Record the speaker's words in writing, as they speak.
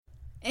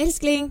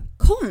Älskling,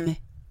 kom!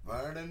 Vad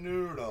är det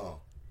nu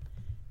då?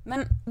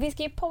 Men vi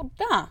ska ju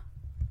podda.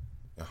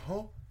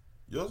 Jaha,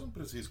 jag som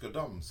precis ska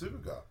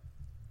dammsuga.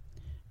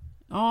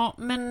 Ja,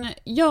 men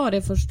gör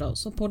det först då,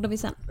 så poddar vi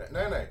sen.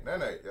 Nej,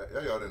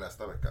 jag gör det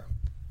nästa vecka.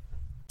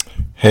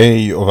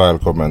 Hej och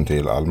välkommen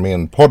till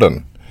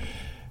Almen-podden.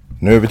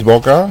 Nu är vi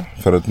tillbaka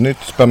för ett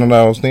nytt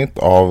spännande avsnitt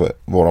av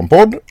våran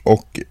podd.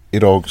 Och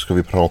idag ska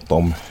vi prata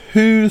om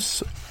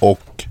hus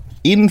och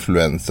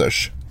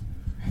influencers.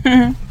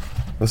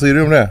 Vad säger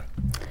du om det?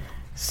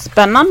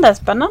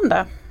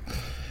 Spännande.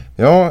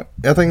 Ja,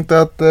 jag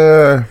tänkte att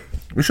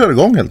vi kör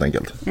igång helt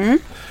enkelt.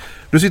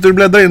 Du sitter och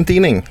bläddrar i en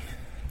tidning.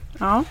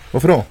 Ja.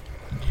 Varför då?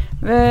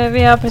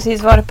 Vi har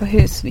precis varit på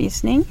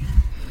husvisning.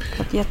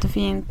 På ett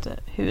jättefint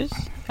hus.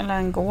 Eller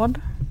en gård.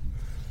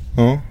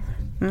 Ja.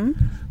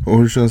 Och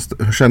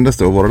hur kändes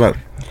det att vara där?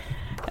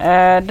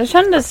 Det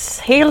kändes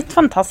helt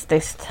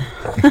fantastiskt.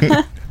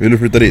 Vill du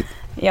flytta dit?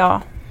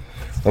 Ja.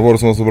 Vad var det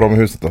som var så bra med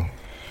huset då?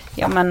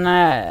 Ja, men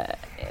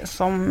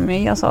som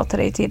jag sa till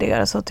dig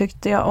tidigare så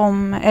tyckte jag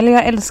om... Eller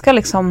jag älskar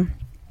liksom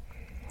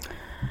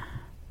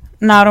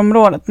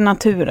närområdet,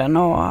 naturen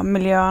och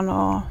miljön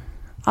och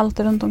allt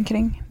runt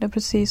omkring. Det är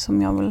precis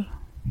som jag vill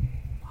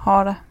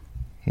ha det.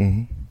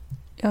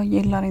 Jag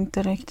gillar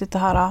inte riktigt det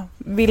här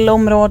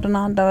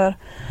villaområdena där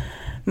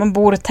man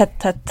bor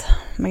tätt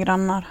med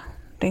grannar.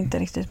 Det är inte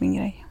riktigt min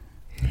grej.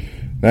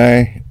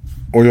 Nej,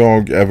 och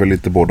jag är väl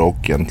lite både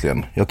och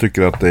egentligen. Jag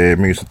tycker att det är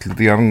mysigt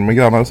lite grann med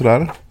grannar och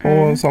sådär.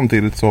 Och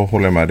samtidigt så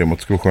håller jag med dig om att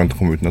det skulle vara skönt att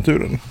komma ut i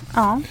naturen.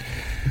 Ja.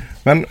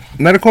 Men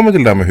när det kommer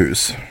till det här med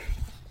hus.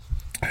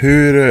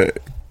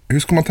 Hur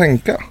ska man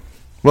tänka?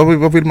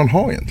 Vad vill man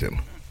ha egentligen?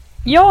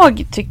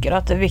 Jag tycker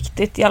att det är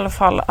viktigt i alla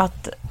fall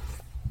att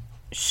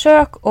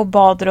kök och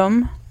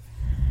badrum,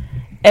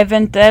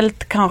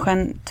 eventuellt kanske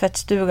en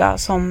tvättstuga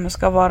som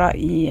ska vara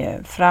i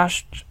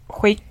fräscht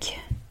skick.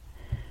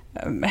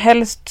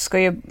 Helst ska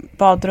ju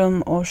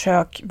badrum och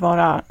kök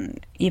vara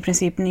i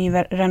princip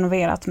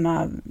nyrenoverat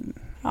med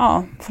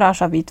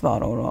fräscha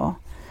vitvaror och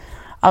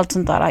allt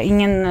sånt där.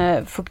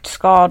 Ingen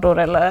fuktskador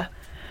eller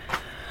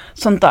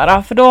sånt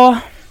där. För då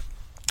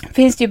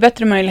finns det ju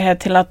bättre möjlighet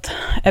till att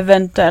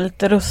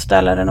eventuellt rusta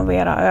eller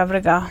renovera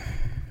övriga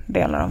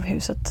delar av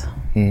huset.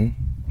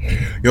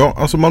 Ja,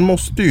 alltså man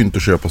måste ju inte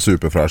köpa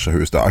superfräscha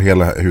hus där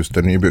hela huset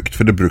är nybyggt.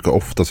 För det brukar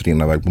oftast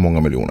rinna iväg på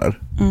många miljoner.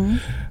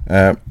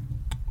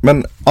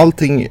 Men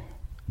allting,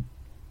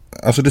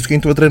 alltså det ska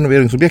inte vara ett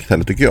renoveringsobjekt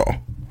heller tycker jag.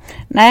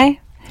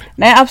 Nej,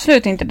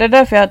 absolut inte. Det är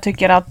därför jag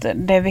tycker att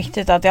det är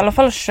viktigt att i alla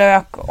fall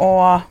kök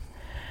och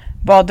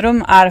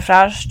badrum är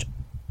fräscht.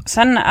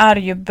 Sen är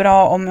det ju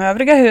bra om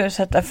övriga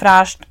huset är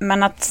fräscht,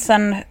 men att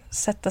sen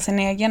sätta sin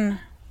egen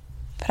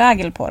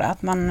prägel på det. Att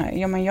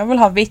jag vill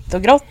ha vitt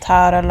och grått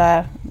här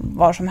eller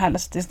var som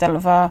helst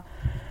istället för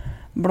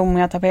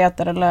blommiga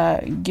tapeter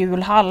eller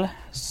gul hall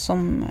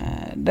som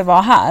det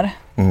var här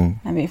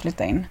när vi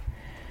flyttade in.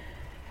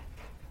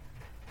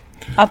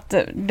 Att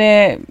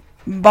det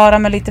bara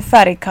med lite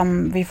färg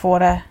kan vi få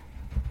det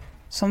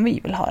som vi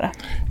vill ha det.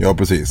 Ja,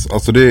 precis.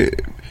 Alltså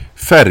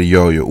färg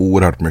gör ju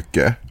oerhört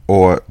mycket.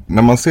 Och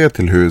när man ser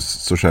till hus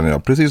så känner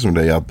jag precis som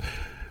dig att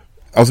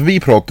alltså vi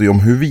pratar ju om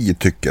hur vi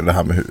tycker det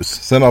här med hus.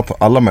 Sen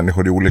att alla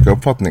människor har olika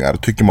uppfattningar.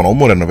 Tycker man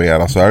om att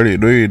renovera så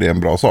då är det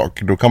en bra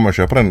sak. Då kan man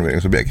köpa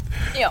renoveringsobjekt.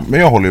 Ja. Men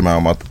jag håller ju med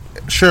om att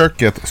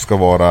köket ska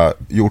vara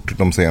gjort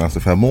de senaste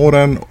 5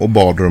 åren och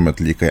badrummet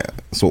lika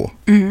så.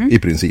 I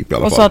princip i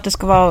alla fall. Och så att det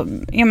ska vara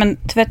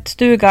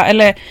tvättstuga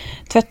eller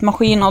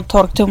tvättmaskin och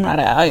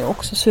torktumlare är ju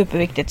också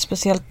superviktigt.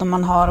 Speciellt när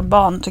man har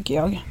barn tycker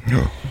jag. Ja.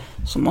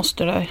 Så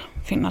måste det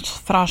finnas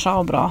fräscha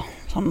och bra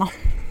sådana.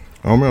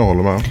 Ja, men jag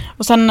håller med.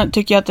 Och sen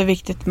tycker jag att det är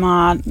viktigt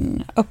med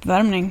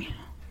uppvärmning.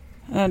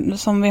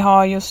 Som vi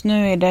har just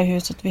nu i det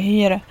huset vi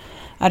hyr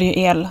är ju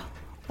el.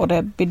 Och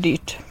det blir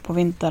dyrt på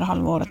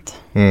vinterhalvåret.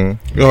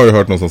 Jag har ju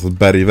hört någonstans att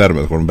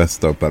bergvärme var den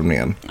bästa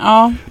uppvärmningen.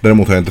 Ja.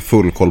 Däremot har jag inte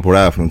full koll på det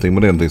här för någonting.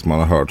 Men det är någonting som man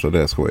har hört så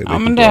det ska vara. Ja,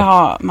 men det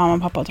har mamma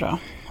och pappa tror jag.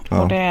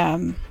 Ja. Och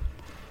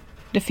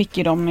det fick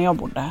ju de när jag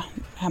bodde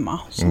hemma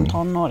som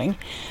tonåring.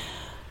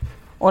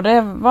 Och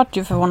det var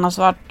ju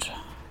förvånansvärt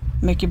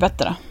mycket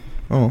bättre.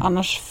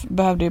 Annars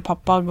behövde ju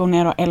pappa gå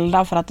ner och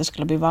elda för att det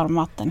skulle bli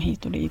varmvatten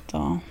hit och dit.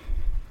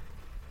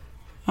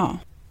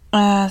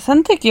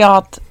 Sen tycker jag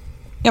att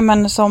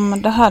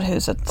som det här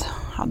huset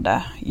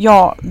hade.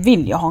 Jag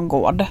vill ju ha en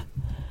gård.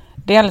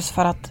 Dels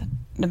för att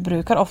det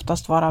brukar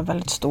oftast vara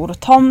väldigt stor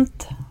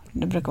tomt.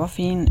 Det brukar vara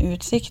fin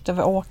utsikt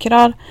över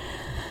åkrar.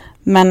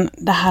 Men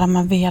det här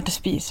med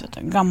vedspis,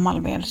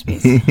 gammal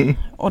vedspis.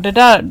 Och det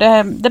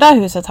där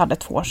huset hade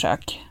 2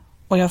 kök.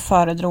 Och jag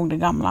föredrog det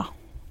gamla.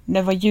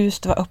 Det var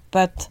ljust, det var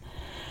öppet.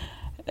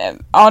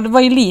 Ja, det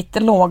var ju lite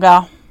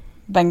låga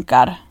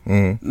bänkar.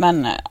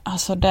 Men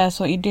alltså det är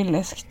så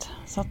idylliskt.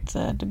 Så att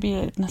det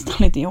blir nästan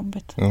lite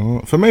jobbigt.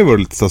 Ja, för mig var det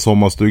lite så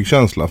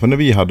sommarstugkänsla. För när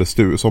vi hade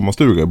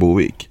sommarstuga i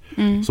Bovik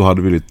så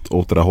hade vi lite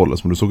åt det där hållet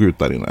som du såg ut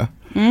där inne.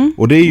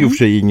 Och det är ju för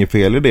sig inget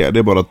fel i det. Det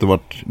är bara att det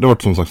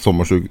var som sagt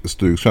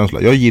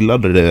sommarstugkänsla. Jag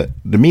gillade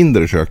det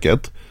mindre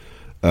köket.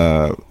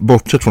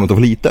 Bortsett från att det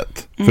var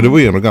litet. För det var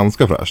ju ändå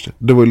ganska fräscht.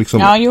 Det var ju liksom...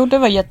 Ja, jo, det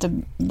var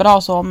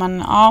jättebra så, men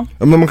ja.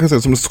 Ja, men man kan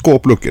säga som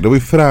skåpluckor. Det var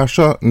ju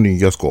fräscha,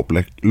 nya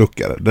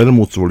skåpluckor.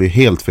 Däremot så var det ju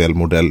helt fel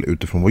modell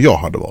utifrån vad jag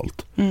hade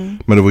valt.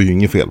 Men det var ju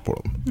inget fel på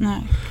dem.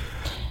 Nej.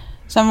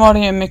 Sen var det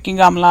ju mycket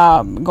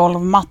gamla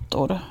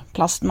golvmattor,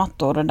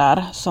 plastmattor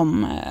där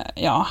som,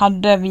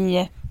 hade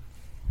vi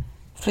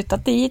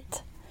flyttat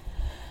dit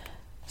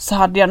så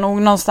hade jag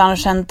nog någonstans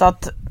känt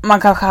att man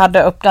kanske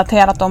hade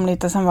uppdaterat dem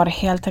lite. Sen var det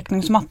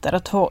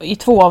heltäckningsmattor i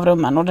 2 av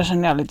rummen och det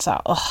kände jag lite så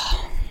här,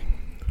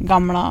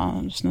 gamla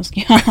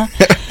snuskiga.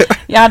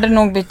 Jag hade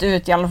nog bytt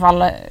ut i alla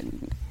fall.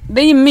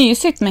 Det är ju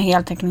mysigt med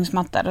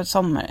heltäckningsmattor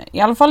som i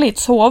alla fall i ett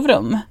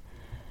sovrum.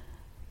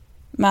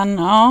 Men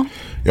ja.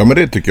 Ja, men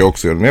det tycker jag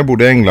också. När jag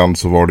bodde i England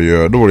så var det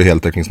ju, då var det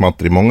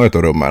heltäckningsmattor i många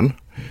av rummen.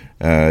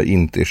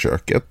 Inte i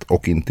köket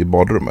och inte i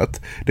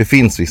badrummet. Det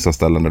finns vissa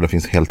ställen där det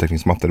finns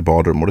heltäckningsmattor i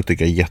badrum och det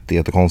tycker jag är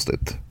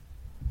jättekonstigt.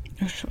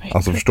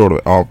 Alltså förstår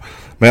du? Ja.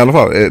 Men i alla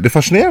fall, det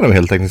fascinerande med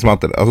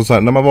heltäckningsmattor. Alltså så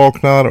här, när man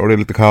vaknar och det är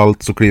lite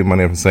kallt så kliver man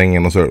ner från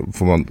sängen och så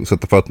får man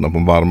sätta fötterna på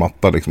en varm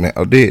matta. Liksom.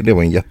 Det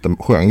var en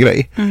jätteskön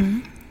grej.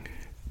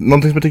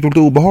 Någonting som jag tyckte var lite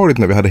obehagligt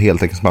när vi hade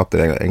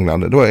heltäckningsmattor i England.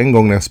 Det var en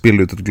gång när jag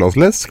spillde ut ett glas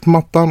läsk på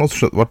mattan och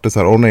så var det så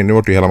här, nej, nu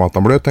var det hela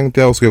mattan blöt,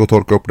 tänkte jag, och ska jag gå och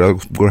torka upp det,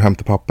 jag går och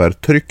hämtar papper,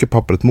 trycker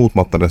pappret mot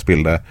mattan där jag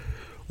spillde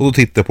och då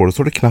tittar jag på det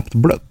så är det knappt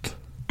blött.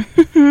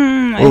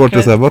 Och då var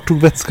det så här, vart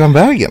tog vätskan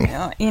vägen?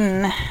 Ja,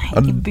 in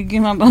i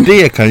byggnaden.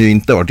 Det kan ju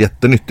inte ha varit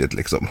jättenyttigt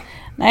liksom.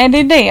 Nej, det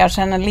är det jag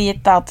känner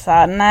lite att så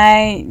här,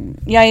 nej,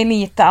 jag är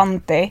lite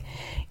anti.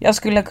 Jag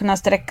skulle kunna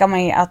sträcka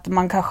mig att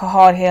man kanske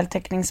har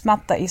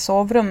heltäckningsmatta i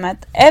sovrummet.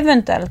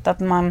 Eventuellt att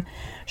man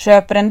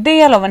köper en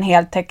del av en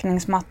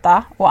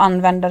heltäckningsmatta och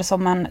använder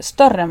som en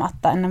större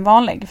matta än en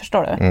vanlig,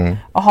 förstår du?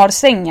 Och har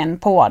sängen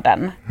på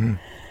den.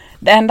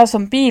 Det enda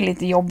som blir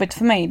lite jobbigt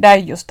för mig, det är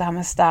just det här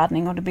med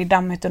städning och det blir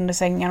dammigt under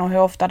sängen och hur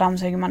ofta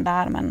dammsuger man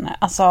där. Men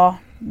alltså,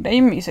 det är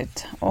ju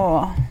mysigt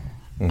och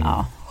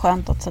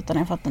skönt att sätta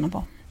ner fötterna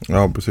på.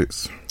 Ja,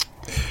 precis.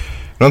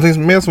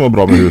 Någonting mer som var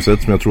bra med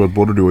huset, som jag tror att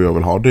både du och jag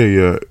vill ha, det är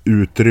ju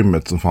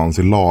utrymmet som fanns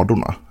i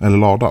ladorna, eller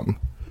ladan.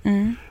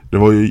 Det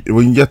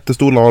var en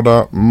jättestor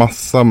lada,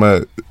 massa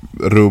med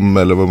rum,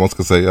 eller vad man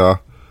ska säga,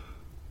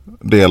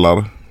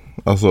 delar.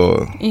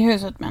 Alltså, i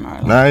huset menar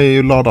du? Nej,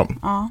 i ladan.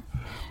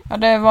 Ja,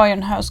 det var ju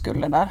en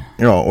höskulle där.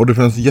 Ja, och det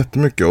fanns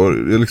jättemycket. Och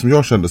liksom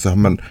jag kände så här,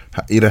 men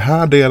i det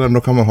här delen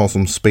då kan man ha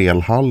som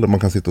spelhall där man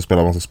kan sitta och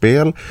spela massa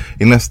spel.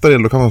 I nästa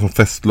del då kan man ha som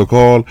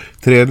festlokal.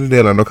 Tredje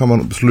delen då kan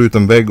man slå ut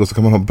en vägg och så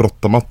kan man ha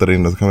brottamattor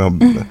inne. Så kan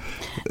man ha,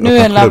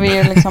 nu lär vi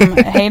ju liksom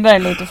hejda det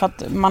lite för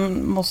att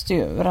man måste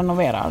ju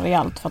renovera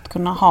rejält för att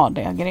kunna ha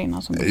det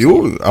grejerna som du säger.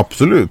 Jo,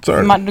 absolut. Så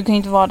är det. Du kan ju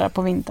inte vara där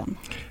på vintern.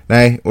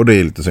 Nej, och det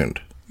är lite synd.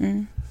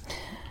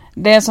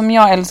 Det som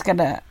jag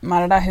älskade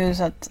med det där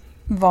huset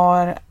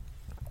var...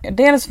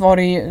 Dels var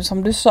det ju,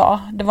 som du sa,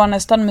 det var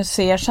nästan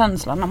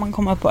museikänsla när man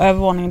kom upp på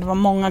övervåningen. Det var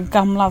många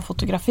gamla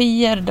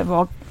fotografier, det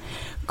var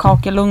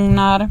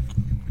kakelugnar,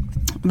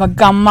 det var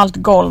gammalt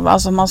golv.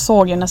 Alltså man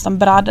såg ju nästan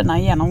bräderna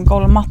genom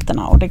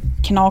golvmattorna och det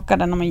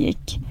knakade när man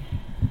gick.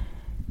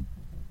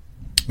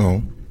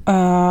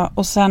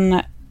 Och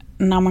sen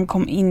när man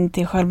kom in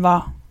till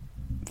själva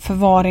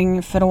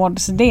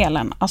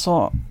förrådsdelen,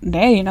 alltså det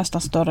är ju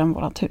nästan större än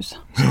vårt hus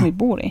som vi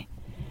bor i.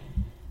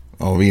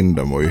 Ja,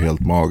 vinden var ju helt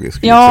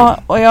magisk. Ja,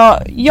 och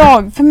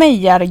för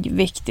mig är det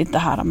viktigt det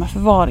här med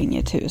förvaring i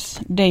ett hus.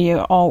 Det är ju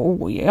A och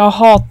O. Jag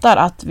hatar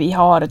att vi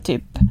har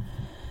typ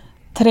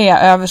 3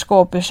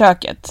 överskåp i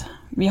köket.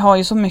 Vi har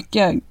ju så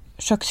mycket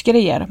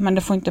köksgrejer, men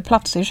det får inte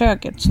plats i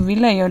köket. Så vi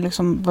lär ju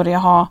liksom börja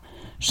ha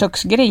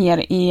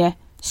köksgrejer i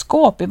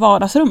skåp i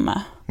vardagsrummet.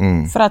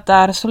 För att det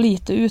är så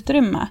lite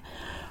utrymme.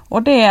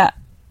 Och det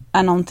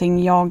är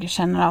någonting jag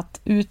känner att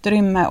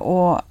utrymme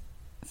och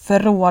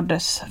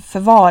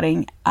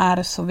förrådsförvaring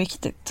är så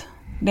viktigt.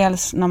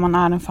 Dels när man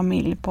är en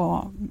familj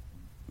på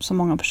så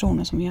många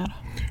personer som gör.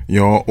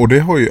 Ja, och det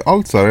har ju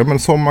allt så här, men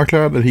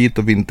sommarkläder hit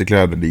och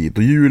vinterkläder dit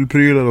och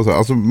julprylar och så här.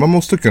 Alltså man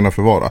måste kunna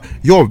förvara.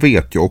 Jag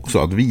vet ju också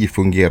att vi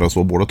fungerar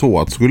så båda två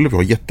att skulle vi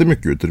ha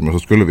jättemycket utrymme så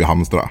skulle vi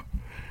hamstra.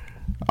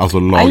 Alltså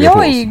laga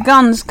jag är ju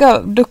ganska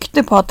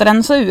duktig på att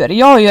rensa ur.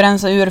 Jag har ju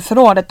rensat ur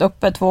förrådet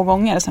uppe 2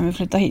 gånger sedan vi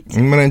flyttade hit.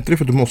 Men är inte det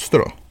för att du måste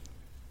då?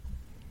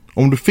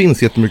 Om det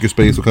finns jättemycket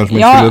space så kanske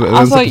man inte skulle rensa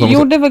alltså, på samma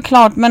sätt. det är väl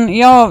klart, men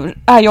jag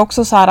är ju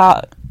också så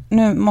här,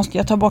 nu måste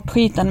jag ta bort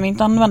skiten vi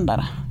inte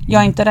använder.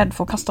 Jag är inte rädd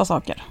för att kasta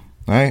saker.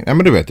 Nej, men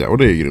det vet jag, och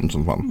det är ju grymt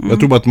som fan. Jag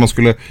tror bara att man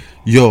skulle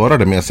göra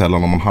det mer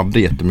sällan om man hade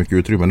jättemycket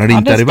utrymme, när det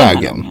inte är i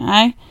vägen. Nog.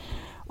 Nej,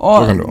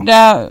 och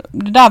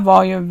det där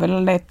var ju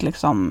väldigt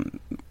liksom,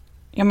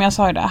 ja men jag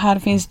sa ju det, här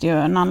finns det ju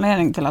en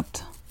anledning till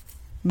att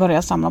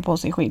börja samla på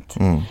sig skit.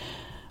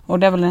 Och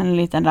det är väl en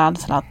liten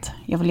rädsla att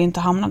jag vill inte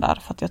hamna där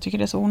för att jag tycker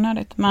det är så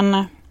onödigt.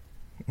 Men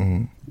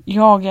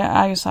jag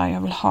är ju så här,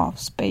 jag vill ha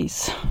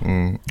space.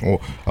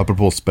 Och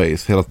apropå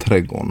space, hela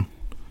trädgården.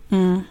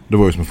 Det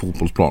var ju som en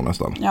fotbollsplan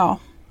nästan. Ja.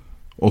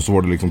 Och så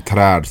var det liksom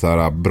träd så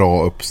här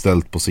bra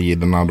uppställt på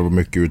sidorna. Det var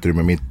mycket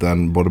utrymme i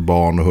mitten. Både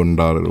barn och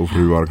hundar och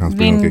fruar kan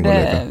springa omkring och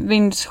leka.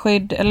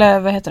 Vindskydd, eller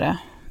vad heter det?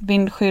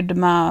 vindskydd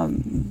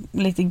med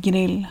lite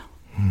grill.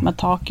 Med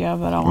tak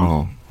över.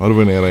 Ja, det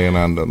var nere i ena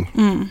änden.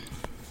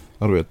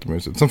 Ja, det var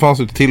jättemysigt. Sen fanns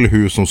det ett till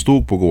hus som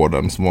stod på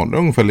gården som var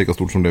ungefär lika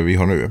stort som det vi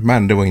har nu.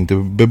 Men det var inte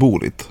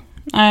beboeligt.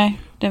 Nej,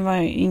 det var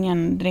ju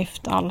ingen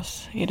drift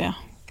alls i det.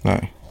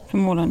 Nej.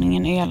 Förmodligen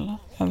ingen el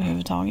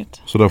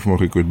överhuvudtaget. Så där får man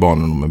skicka ut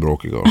barnen om de är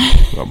bråkiga.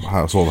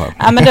 Här, sov här.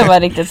 Ja, men det var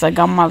riktigt så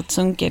gammalt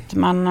sunkigt.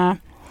 Men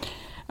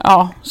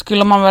ja,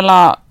 skulle man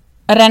vilja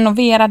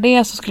renovera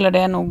det så skulle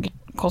det nog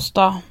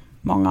kosta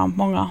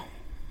många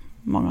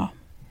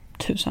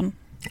tusen.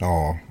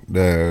 Ja,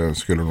 det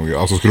skulle nog...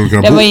 Alltså skulle du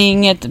kunna det var ju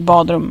inget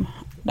badrum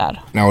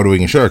där. Nej, och det var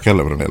ingen kök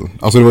heller för den delen.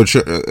 Alltså det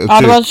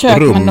var det var ett kök,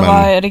 men det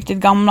var ett riktigt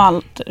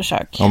gammalt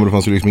kök. Ja, men det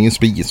fanns ju liksom ingen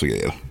spis och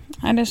grejer.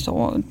 Nej, det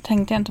så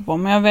tänkte jag inte på.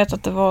 Men jag vet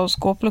att det var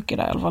skåpluckor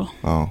där i alla fall.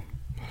 Ja,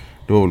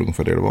 det var väl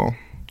ungefär det var.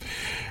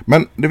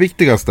 Men det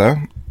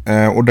viktigaste,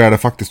 och där det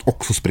faktiskt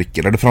också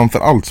spricker, där det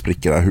framförallt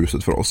spricker det här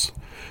huset för oss,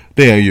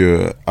 det är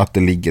ju att det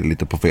ligger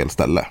lite på fel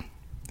ställe.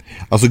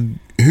 Alltså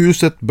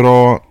huset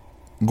bra,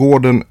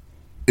 gården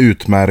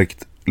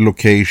utmärkt,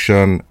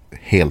 location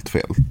helt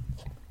fel.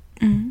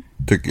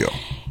 Tycker jag.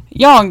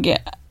 Jag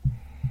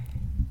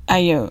är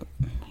ju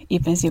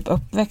i princip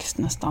uppväxt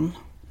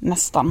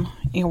nästan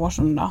i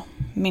Årsunda.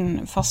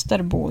 Min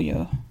faster bor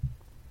ju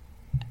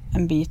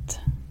en bit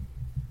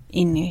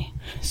in i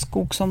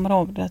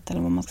skogsområdet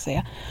eller vad man ska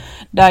säga.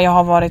 Där jag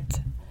har varit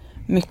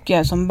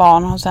mycket som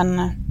barn och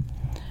sen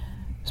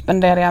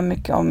spenderar jag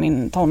mycket av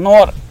min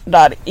tonår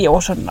där i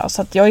Årsunda.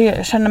 Så att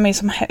jag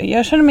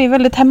känner mig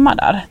väldigt hemma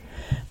där.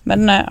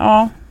 Men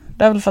ja,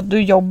 det är väl för att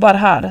du jobbar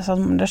här så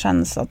att det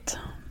känns att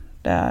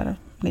det är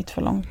lite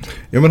för långt.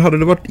 Ja, men hade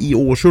det varit i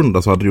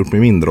Årsunda så hade det gjort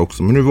mig mindre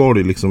också. Men nu var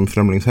det liksom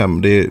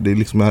Främlingshem. Det är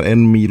liksom här 1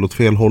 mil åt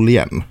fel håll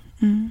igen.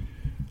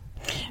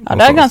 Ja,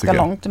 det är ganska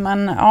långt.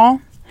 Men ja,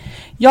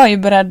 jag är ju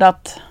beredd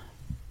att...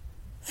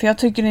 För jag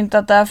tycker inte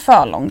att det är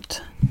för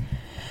långt.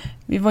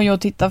 Vi var ju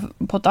och tittade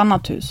på ett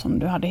annat hus som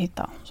du hade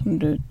hittat. Som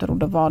du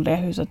trodde var det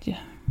huset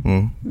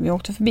vi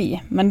åkte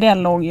förbi. Men det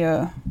låg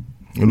ju...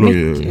 Det låg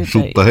ju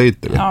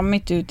Tjotahöjt. Ja,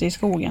 mitt ute i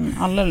skogen.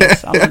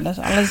 Alldeles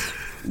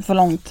för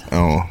långt.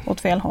 Ja.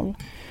 Åt fel håll.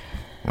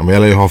 Ja, men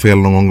jag lär ju ha fel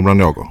någon gång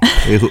ibland jag.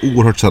 Det är så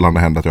oerhört sällan det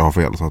händer att jag har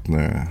fel. Så att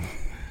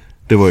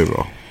det var ju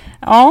bra.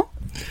 Ja.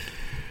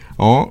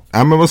 Ja,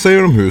 men vad säger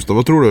du om hus då?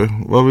 Vad tror du?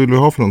 Vad vill du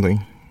ha för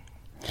någonting?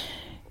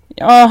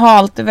 Jag har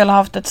alltid velat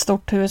haft ett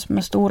stort hus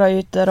med stora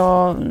ytor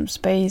och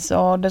space.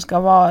 Och det ska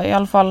vara, i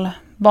alla fall,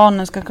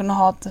 barnen ska kunna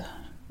ha ett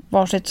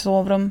varsitt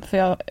sovrum. För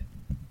jag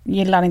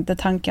gillar inte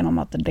tanken om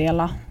att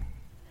dela.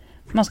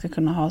 Man ska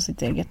kunna ha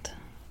sitt eget.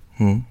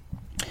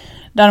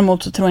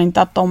 Däremot så tror jag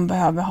inte att de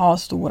behöver ha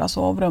stora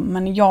sovrum.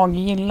 Men jag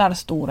gillar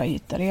stora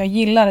ytor. Jag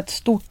gillar ett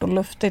stort och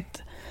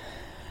luftigt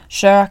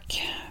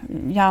kök.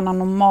 Gärna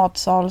någon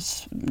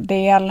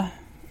matsalsdel.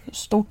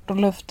 Stort och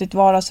luftigt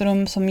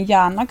vardagsrum som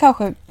gärna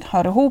kanske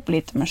hör ihop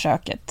lite med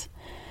köket.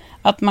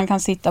 Att man kan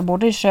sitta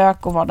både i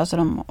kök och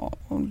vardagsrum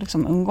och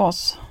liksom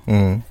umgås.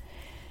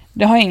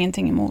 Det har jag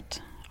ingenting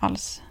emot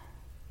alls.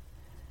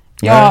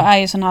 Jag är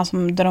ju sån här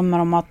som drömmer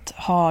om att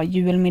ha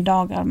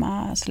julmiddagar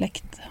med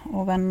släkt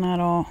och vänner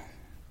och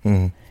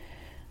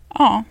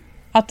ja,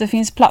 att det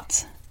finns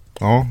plats.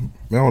 Ja,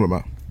 jag håller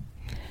med.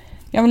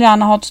 Jag vill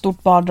gärna ha ett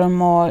stort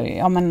badrum och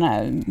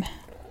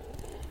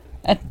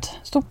ett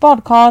stort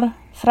badkar,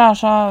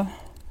 fräscha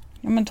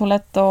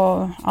toalett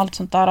och allt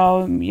sånt där.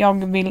 Och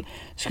jag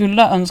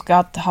skulle önska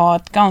att ha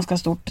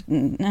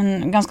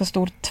en ganska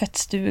stor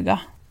tvättstuga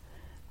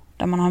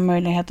där man har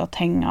möjlighet att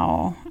hänga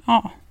och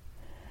ja.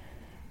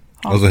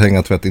 Alltså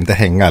hänga tvätt, inte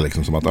hänga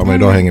liksom som att men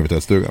idag hänger vi i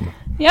tvättstugan.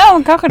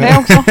 Ja, kanske det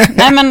också.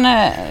 Nej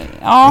men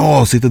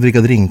ja. Sitta och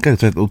dricka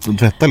drinkar och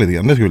tvätta lite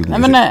grann. Det skulle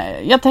Nej men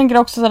jag tänker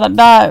också sådär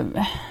där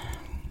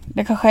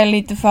det kanske är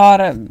lite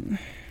för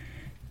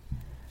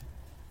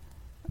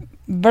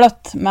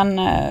blött,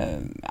 men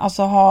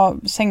alltså ha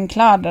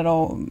sängkläder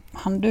och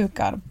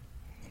handdukar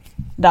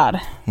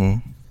där.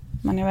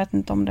 Men jag vet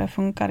inte om det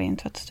funkar i en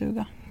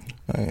tvättstuga.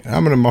 Nej,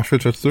 ja, men en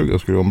marsig tvättstuga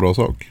skulle vara en bra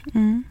sak.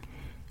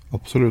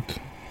 Absolut.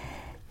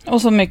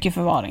 Och så mycket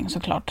förvaring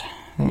såklart.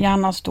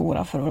 Gärna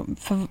stora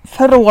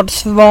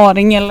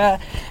förrådsförvaring eller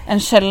en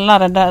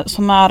källare där,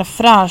 som är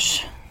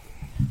fräsch.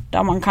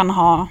 Där man kan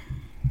ha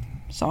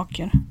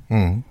saker.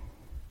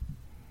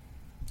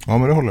 Ja,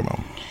 men det håller jag med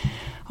om.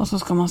 Och så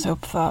ska man se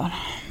upp för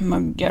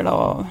mögel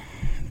och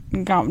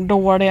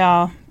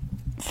dåliga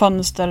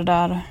fönster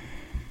där.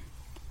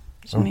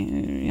 Som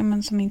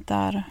inte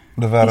är...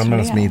 Det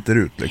värmen smiter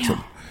ut liksom.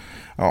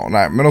 Ja,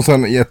 nej, men och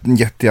sen en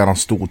jättegärna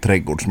stor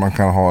trädgård så man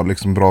kan ha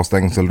liksom bra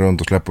stängsel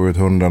runt och släppa ut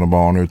hunden och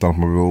barn utan att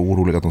man blir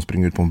orolig att de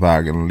springer ut på en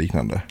väg eller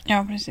liknande.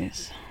 Ja,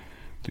 precis.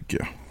 Tycker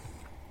jag.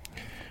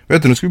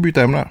 Vet du, nu ska vi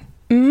byta ämne.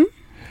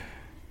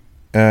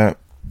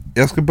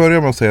 Jag ska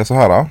börja med att säga så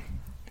här.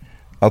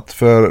 Att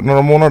för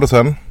några månader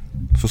sedan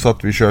så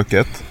satt vi i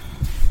köket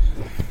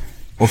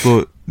och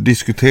så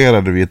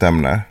diskuterade vi ett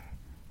ämne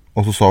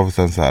och så sa vi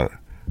sen så här: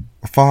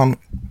 fan,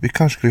 vi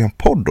kanske skulle göra en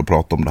podd och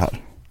prata om det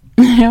här.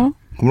 Ja.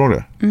 Kommer du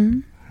ihåg det?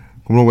 Kommer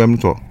du ihåg vad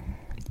ämnet var?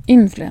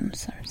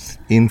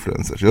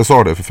 Influencers. Jag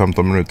sa det för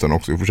 15 minuter sedan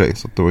också i och för sig,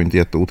 så det var inte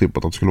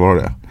jätteotippat att det skulle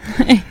vara det.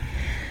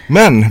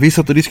 Men vi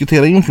satt och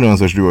diskuterade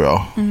influencers, du och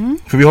jag.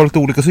 För vi har lite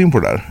olika syn på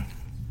det där.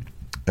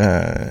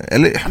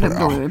 Det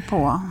beror ju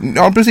på.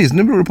 Ja, precis.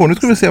 Nu beror det på. Nu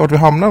ska vi se vart vi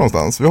hamnar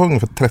någonstans. Vi har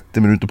ungefär 30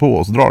 minuter på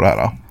oss att dra det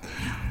här.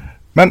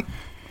 Men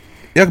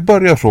jag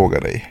börjar fråga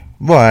dig.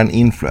 Vad är en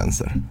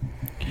influencer?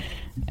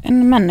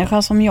 En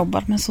människa som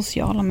jobbar med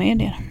sociala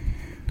medier.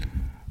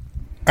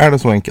 Är det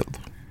så enkelt?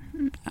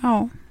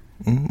 Ja.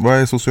 Vad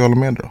är sociala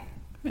medier då?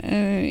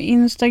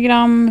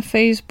 Instagram,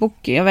 Facebook.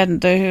 Jag vet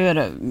inte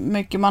hur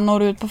mycket man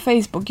når ut på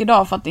Facebook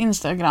idag, för att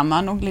Instagram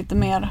är nog lite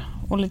mer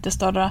och lite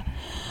större.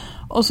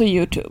 Och så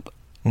YouTube.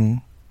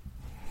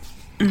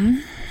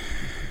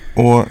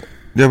 Och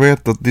jag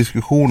vet att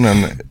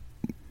diskussionen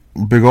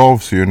begav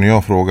sig ju när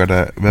jag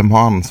frågade vem har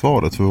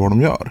ansvaret för vad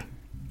de gör.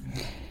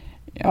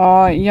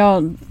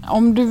 Ja,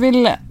 om du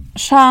vill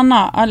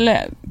tjäna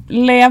eller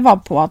leva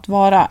på att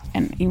vara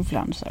en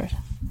influencer,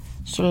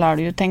 så lär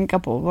du ju tänka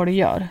på vad du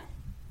gör.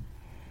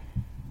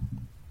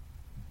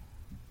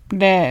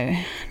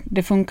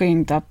 Det funkar ju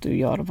inte att du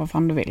gör vad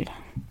fan du vill.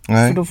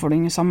 Nej. För då får du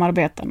inga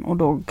samarbeten och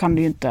då kan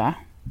du ju inte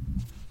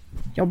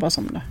jobba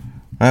som det.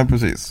 Nej,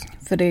 precis.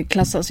 För det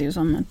klassas ju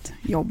som ett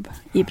jobb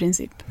i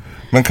princip.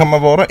 Men kan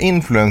man vara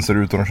influencer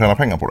utan att tjäna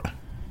pengar på det?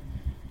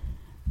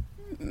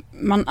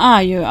 Man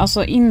är ju,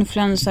 alltså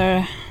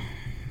influencer...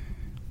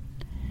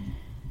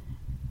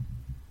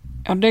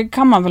 Ja, det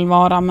kan man väl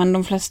vara, men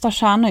de flesta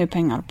tjänar ju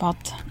pengar på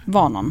att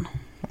vara någon.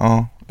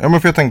 Ja,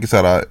 men för jag tänker så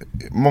här,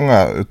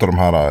 många utav de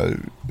här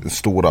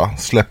stora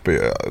släpper ju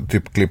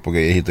typ klipp och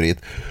grejer hit och dit.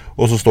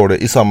 Och så står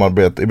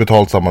det i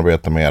betalt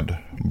samarbete med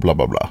bla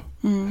bla bla.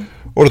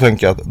 Och då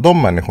tänker jag att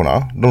de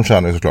människorna, de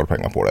tjänar ju såklart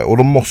pengar på det. Och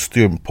de måste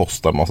ju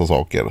posta en massa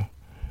saker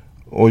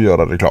och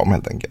göra reklam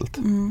helt enkelt.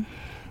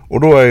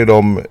 Och då är ju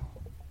de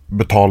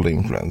betalda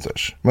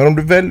influencers. Men om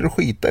du väljer att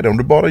skita i det, om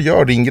du bara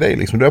gör din grej,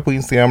 liksom, du är på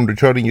Instagram, du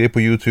kör din grej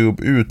på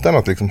YouTube utan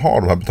att liksom ha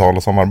de här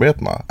betalda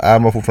samarbetena. Är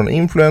man fortfarande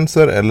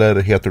influencer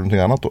eller heter det någonting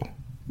annat då?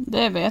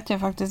 Det vet jag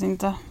faktiskt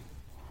inte.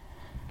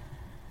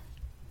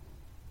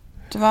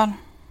 Tyvärr.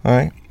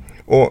 Nej.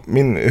 Och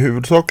min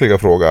huvudsakliga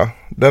fråga,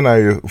 den är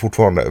ju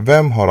fortfarande,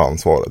 vem har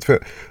ansvaret? För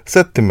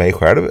sett till mig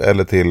själv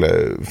eller till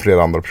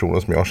flera andra personer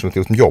som jag känner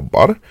till som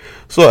jobbar,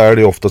 så är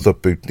det oftast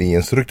uppbyggt i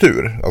en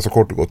struktur. Alltså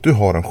kort och gott, du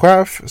har en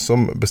chef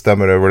som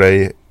bestämmer över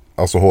dig,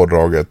 alltså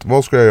hårdraget,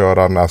 vad ska jag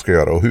göra, när ska jag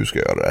göra och hur ska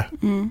jag göra det.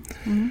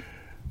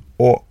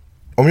 Och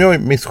om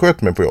jag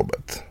missköter mig på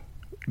jobbet,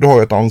 då har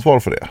jag ett ansvar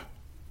för det.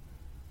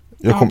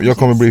 Jag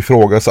kommer bli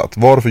ifrågasatt.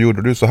 Varför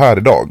gjorde du så här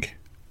idag?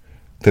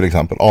 Till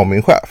exempel av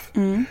min chef.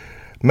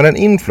 Men en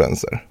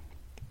influencer,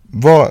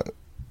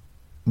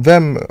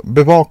 vem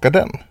bevakar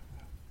den?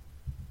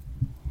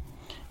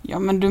 Ja,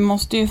 men du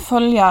måste ju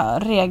följa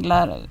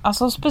regler.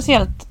 Alltså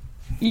speciellt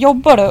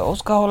jobbar du och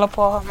ska hålla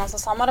på en massa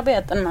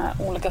samarbeten med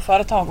olika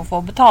företag och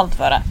få betalt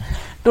för det.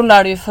 Då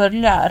lär du ju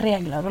följa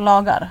regler och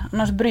lagar.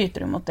 Annars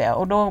bryter du mot det.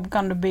 Och då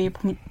kan du bli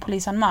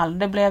polisanmäld.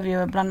 Det blev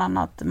ju bland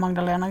annat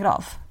Magdalena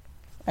Graf.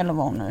 Eller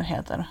vad hon nu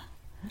heter.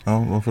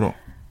 Ja, varför då?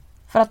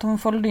 För att hon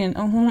följde in.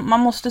 Man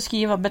måste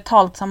skriva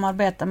betalt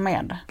samarbete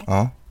med.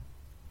 Ja.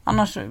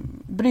 Annars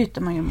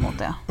bryter man ju mot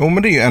det. Jo,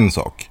 men det är ju en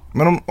sak.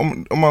 Men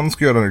om man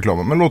ska göra en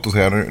reklam. Men låt oss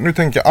säga, nu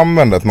tänker jag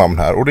använda ett namn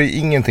här. Och det är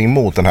ingenting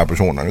mot den här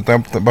personen.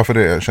 Utan bara för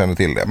det jag känner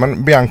till det.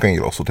 Men Bianca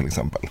Ingrosso till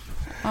exempel.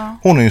 Ja.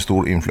 Hon är ju en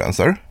stor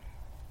influencer.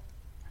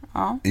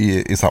 Ja.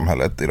 I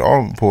samhället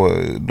idag. På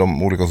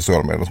de olika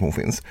sociala medier som hon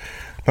finns.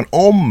 Men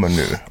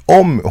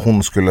om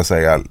hon skulle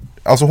säga...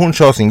 Alltså hon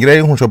kör sin grej,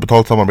 hon kör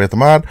betalt samarbete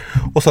med.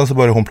 Och sen så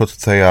börjar hon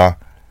plötsligt säga...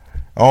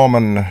 Ja,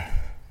 men...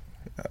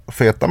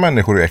 Feta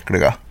människor är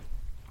äckliga.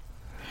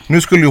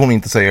 Nu skulle hon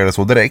inte säga det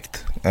så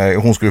direkt.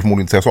 Hon skulle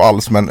förmodligen inte säga så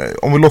alls. Men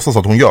om vi låtsas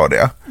att hon gör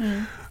det.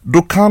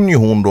 Då kan ju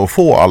hon då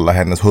få alla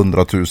hennes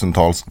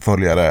 100,000-tals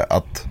följare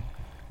att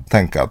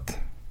tänka att...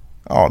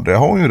 Ja, det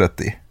har hon ju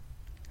rätt i.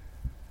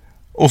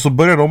 Och så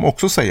börjar de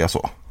också säga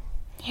så.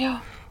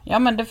 Ja,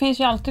 men det finns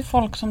ju alltid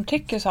folk som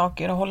tycker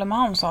saker och håller med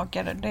om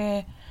saker.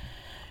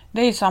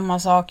 Det är ju samma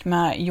sak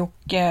med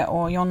Jocke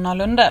och Jonna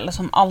Lundell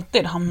som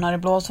alltid hamnar i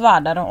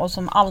blåsväder och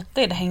som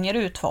alltid hänger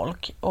ut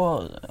folk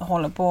och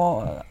håller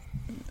på att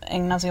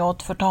ägna sig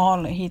åt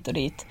förtal hit och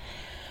dit.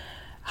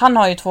 Han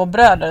har ju 2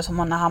 bröder som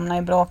han har hamnat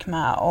i bråk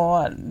med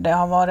och det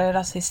har varit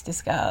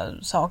rasistiska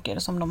saker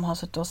som de har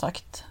suttit och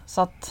sagt.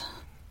 Så att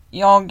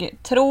jag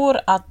tror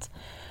att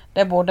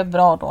det är både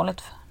bra och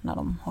dåligt när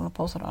de håller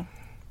på sådär.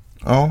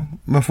 Ja,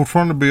 men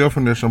fortfarande blir jag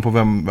fundersam på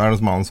vem är det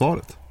som har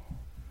ansvaret.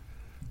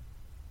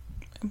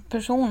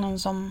 Personen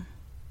som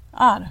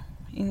är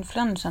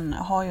influensen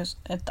har ju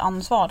ett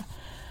ansvar.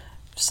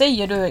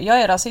 Säger du,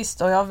 jag är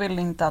rasist och jag vill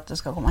inte att det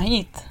ska komma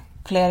hit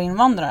fler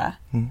invandrare.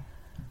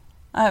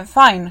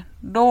 Fine,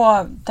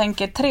 då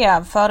tänker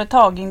 3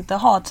 företag inte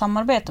ha ett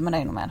samarbete med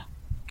dig något mer.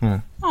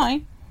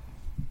 Nej.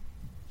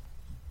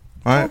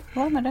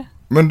 Vad med det?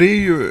 Men det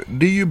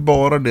är ju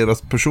bara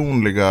deras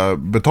personliga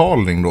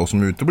betalning då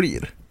som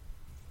uteblir.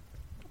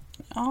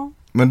 Ja.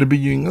 Men det blir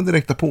ju inga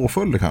direkta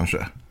påföljder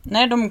kanske.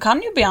 Nej, de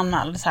kan ju bli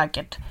anmälda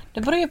säkert.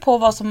 Det beror ju på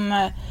vad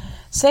som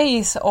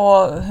sägs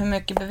och hur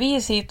mycket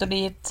bevis hit och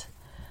dit.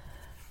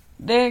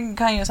 Det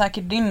kan ju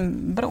säkert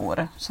din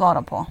bror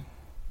svara på.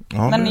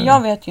 Ja, men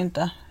jag vet ju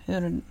inte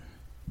hur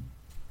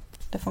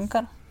det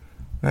funkar.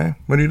 Nej,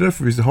 men det är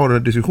därför vi har den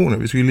här diskussionen.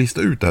 Vi ska ju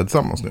lista ut det här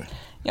tillsammans nu.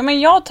 Ja, men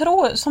jag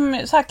tror,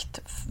 som sagt,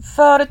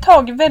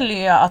 företag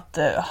väljer ju att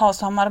ha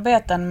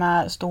samarbeten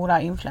med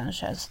stora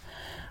influencers.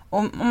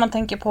 Om man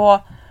tänker på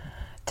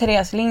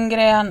Therese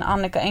Lindgren,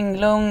 Annika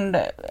Englund,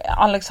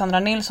 Alexandra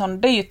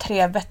Nilsson, det är ju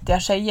 3 vettiga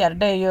tjejer.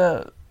 Det är ju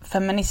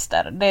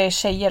feminister. Det är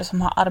tjejer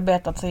som har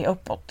arbetat sig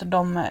uppåt.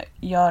 De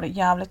gör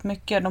jävligt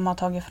mycket. De har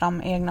tagit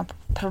fram egna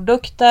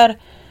produkter.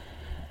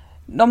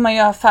 De är ju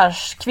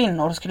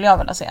affärskvinnor, skulle jag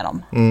vilja säga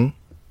dem. Mm.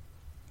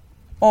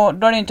 Och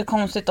då är det inte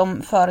konstigt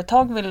om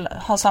företag vill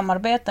ha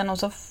samarbeten och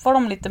så får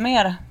de lite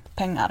mer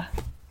pengar.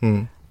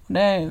 Mm.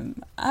 Det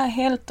är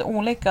helt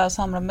olika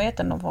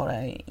samarbeten de får.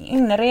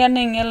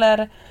 Inredning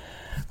eller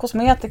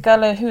kosmetika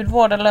eller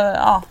hudvård eller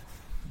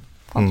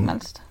vad som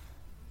helst.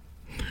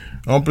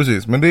 Ja,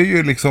 precis. Men det är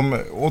ju liksom,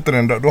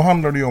 återigen, då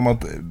handlar det ju om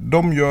att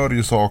de gör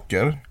ju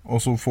saker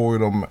och så får ju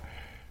de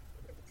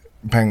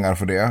pengar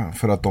för det,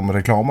 för att de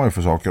reklamar ju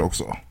för saker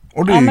också.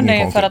 Och det är men det är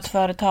ju konstigt. för att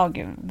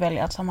företag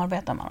väljer att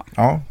samarbeta med dem.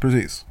 Ja,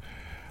 precis.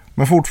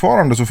 Men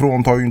fortfarande så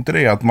fråntar ju inte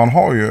det att man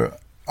har ju,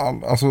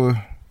 alltså,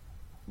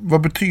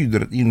 vad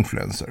betyder ett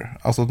influencer?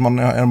 Alltså att man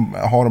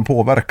har en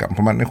påverkan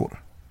på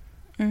människor.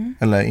 Mm.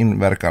 Eller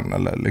inverkan,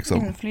 eller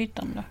liksom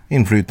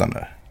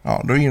inflytande.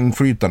 Ja, du har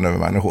inflytande över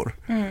människor.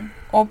 Mm.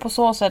 Och på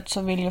så sätt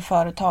så vill ju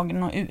företag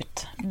nå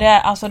ut. Det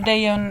är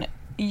ju en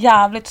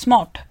jävligt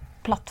smart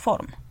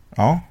plattform.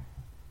 Ja.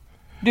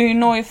 Du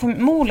når ju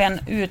förmodligen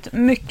ut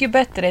mycket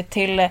bättre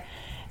till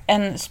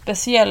en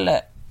speciell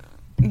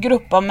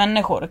grupp av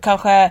människor.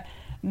 Kanske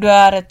du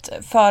är ett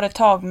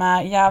företag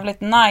med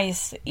jävligt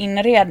nice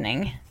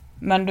inredning,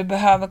 men du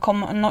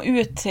behöver nå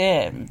ut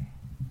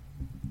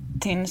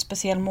till en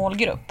speciell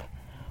målgrupp.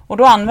 Och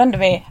då använder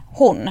vi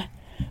hon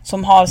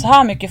som har så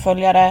här mycket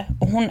följare,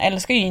 och hon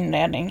älskar ju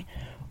inredning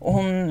och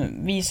hon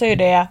visar ju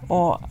det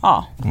och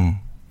ja. Mm.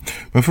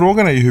 Men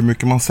frågan är ju hur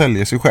mycket man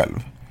säljer sig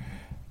själv,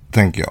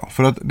 tänker jag.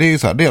 För att det är ju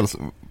så här, dels,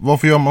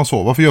 varför gör man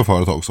så? Varför gör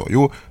företag så?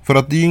 Jo, för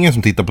att det är ingen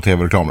som tittar på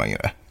tv-reklam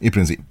längre, i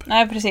princip.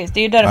 Nej, precis. Det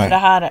är ju därför det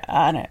här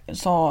är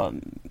så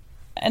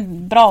ett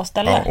bra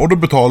ställe. Ja, och då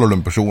betalar du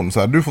en person så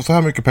här, du får så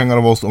här mycket pengar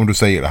av oss om du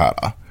säger det här.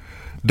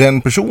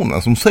 Den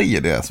personen som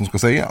säger det som ska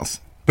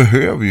sägas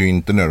behöver ju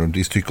inte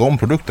nödvändigtvis tycka om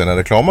produkten eller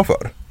reklama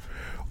för.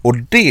 Och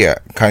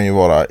det kan ju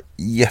vara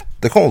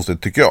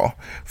jättekonstigt, tycker jag.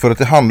 För att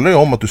det handlar ju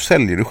om att du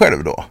säljer dig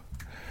själv då.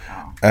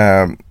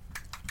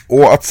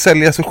 Och att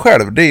sälja sig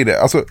själv, det är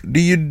det. Alltså, det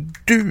är ju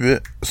du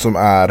som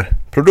är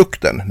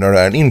produkten när du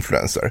är en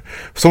influencer.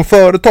 Som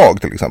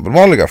företag till exempel,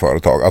 vanliga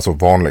företag, alltså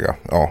vanliga,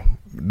 ja,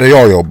 där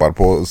jag jobbar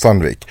på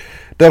Sandvik,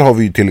 där har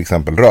vi ju till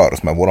exempel Rör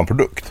som är våran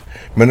produkt.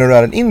 Men när du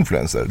är en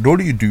influencer, då är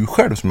det ju du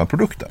själv som är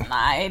produkten.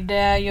 Nej, det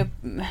är ju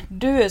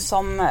du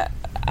som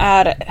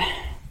är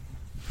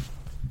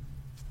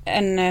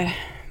en,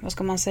 vad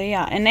ska man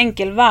säga, en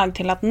enkel väg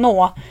till att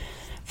nå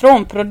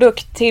från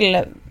produkt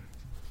till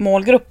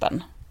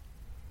målgruppen.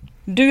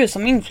 Du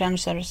som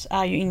influencers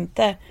är ju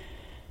inte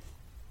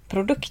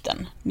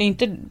produkten. Det är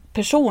inte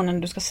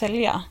personen du ska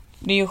sälja.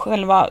 Det är ju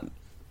själva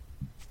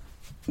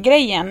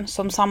grejen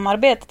som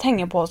samarbetet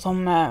hänger på,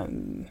 som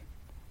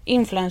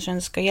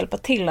influencers ska hjälpa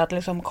till att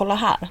liksom kolla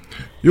här.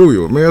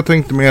 Jo, men jag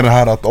tänkte mer det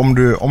här att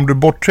om du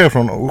bortser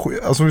från,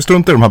 alltså vi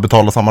struntar i de här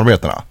betalda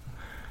samarbetena.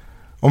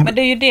 Men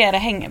det är ju det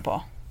hänger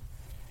på.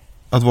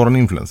 Att vara en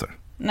influencer?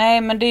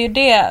 Nej, men det är ju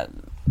det.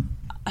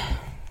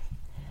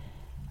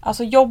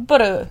 Alltså jobbar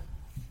du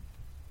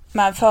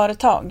med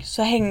företag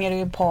så hänger det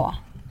ju på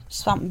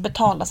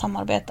betalda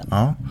samarbeten.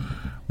 Ja.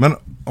 Men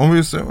om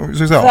vi säger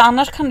så. För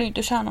annars kan du ju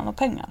inte tjäna några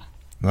pengar.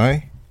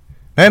 Nej,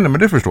 men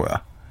det förstår jag.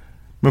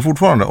 Men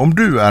fortfarande, om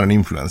du är en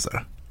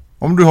influencer,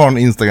 om du har en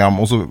Instagram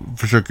och så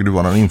försöker du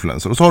vara en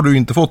influencer och så har du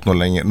inte fått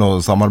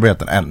några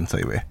samarbeten än,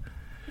 säger vi.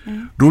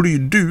 Då är det ju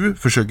du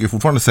försöker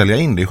fortfarande sälja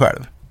in dig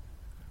själv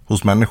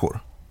hos människor.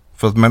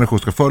 För att människor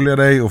ska följa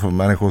dig och för att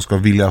människor ska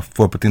vilja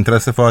få upp ett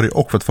intresse för dig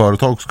och för att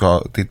företag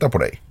ska titta på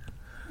dig.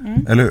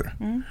 Eller hur?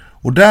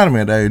 Och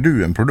därmed är ju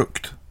du en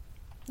produkt.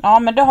 Ja,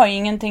 men det har ju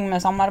ingenting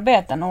med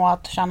samarbeten och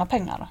att tjäna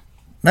pengar.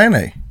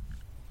 Nej.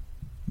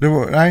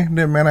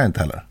 Det menar jag inte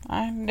heller.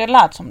 Nej, det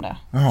lät som det.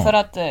 Jaha. För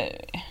att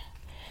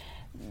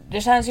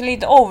det känns ju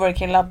lite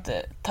overkill att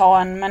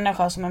ta en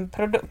människa som en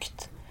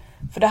produkt.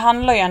 För det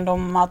handlar ju ändå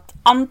om att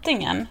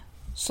antingen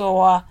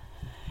så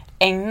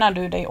ägnar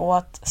du dig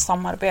åt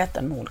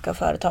samarbeten med olika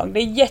företag. Det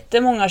är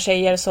jättemånga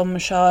tjejer som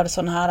kör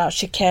såna här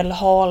Chiquelle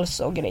hauls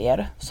och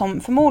grejer.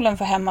 Som förmodligen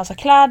får hem massa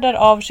kläder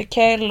av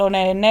Chiquelle och det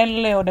är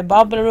Nelly och det är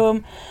Bubble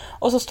Room.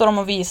 Och så står de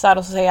och visar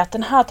och så säger att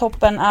den här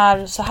toppen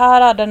är så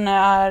här, den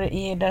är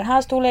i den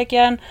här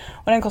storleken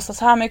och den kostar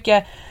så här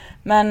mycket.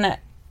 Men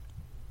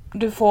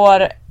du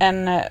får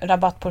en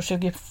rabatt på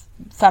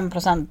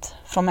 25%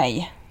 från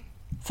mig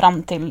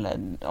fram till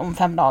om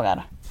 5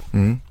 dagar.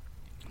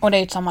 Och det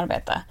är ett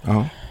samarbete.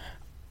 Ja.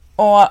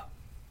 Och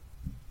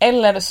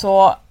eller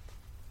så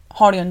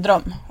har du en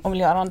dröm och vill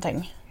göra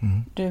någonting.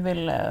 Du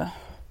vill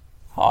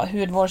ha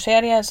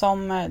hudvårdsserie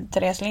som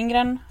Therese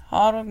Lindgren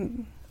har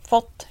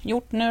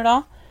gjort nu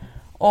då.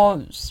 Och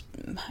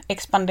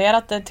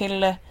expanderat det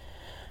till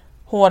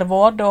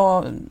hårvård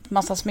och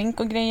massa smink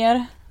och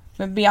grejer.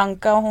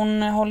 Bianca,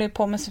 hon håller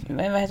på med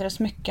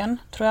smycken,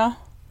 tror jag.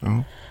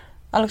 Ja.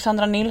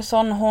 Alexandra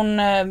Nilsson, hon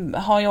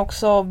har ju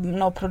också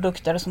några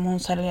produkter som hon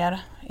säljer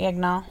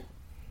egna.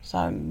 Så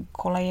här,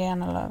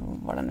 kollagen eller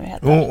vad det nu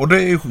heter. Och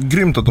det är ju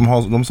grymt att de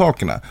har de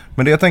sakerna.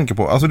 Men det jag tänker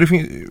på, alltså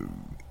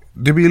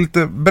det blir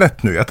lite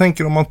brett nu. Jag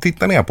tänker om man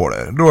tittar ner på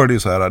det, då är det ju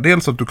så här,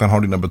 dels att du kan ha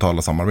dina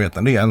betalda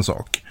samarbeten, det är en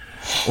sak.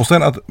 Och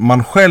sen att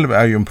man själv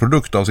är ju en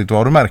produkt av sitt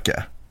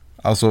varumärke.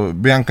 Alltså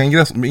Bianca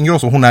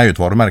Ingrosso, hon är ju ett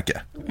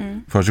varumärke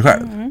för sig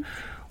själv.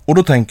 Och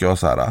då tänker jag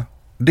så här,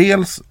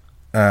 dels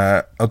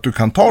att du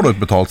kan ta då ett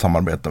betalt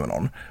samarbete med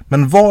någon.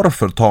 Men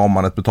varför tar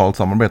man ett betalt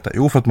samarbete?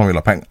 Jo, för att man vill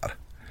ha pengar.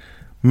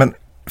 Men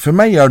för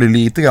mig är det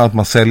lite grann att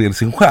man säljer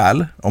sin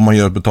själ om man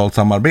gör ett betalt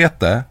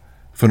samarbete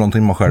för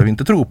någonting man själv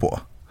inte tror på.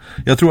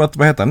 Jag tror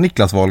att,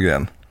 Niklas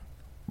Wahlgren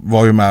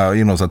var ju med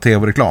i någon sån här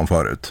tv-reklam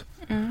förut.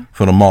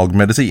 För någon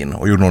magmedicin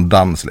och gjorde någon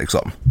dans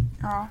liksom.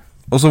 Ja.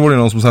 Och så var det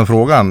någon som sen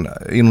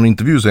frågade i någon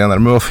intervju senare,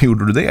 men varför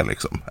gjorde du det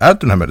liksom? Ät du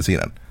den här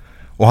medicinen?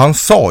 Och han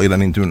sa i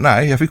den intervjun,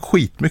 nej, jag fick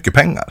skitmycket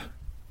pengar.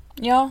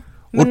 Ja,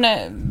 men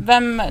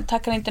vem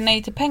tackar inte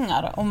nej till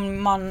pengar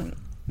om man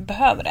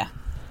behöver det?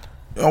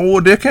 Ja,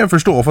 och det kan jag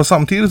förstå, för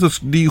samtidigt så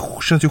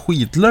känns ju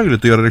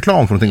skitlöjligt att göra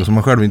reklam för någonting som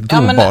man själv inte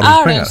tror men bara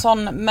är pengar. du en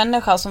sån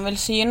människa som vill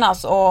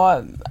synas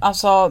och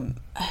alltså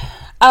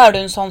är du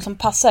en sån som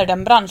passar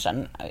den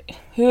branschen?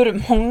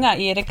 Hur många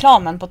i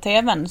reklamen på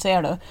tvn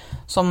ser du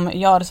som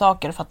gör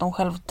saker för att de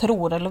själv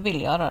tror eller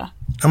vill göra det?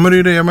 Ja, men det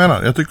är det jag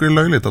menar. Jag tycker det är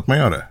löjligt att man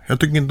gör det. Jag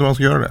tycker inte man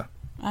ska göra det.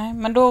 Nej,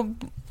 men då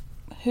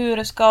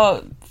hur ska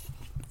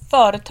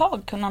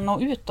företag kunna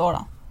nå ut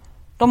då?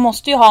 De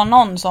måste ju ha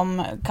någon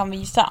som kan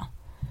visa.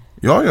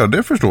 Ja,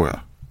 det förstår jag.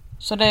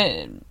 Så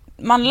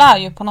man lär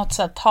ju på något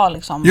sätt ha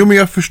liksom... Jo, men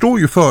jag förstår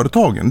ju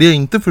företagen. Det jag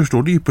inte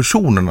förstår, det är ju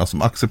personerna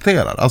som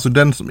accepterar. Alltså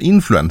den som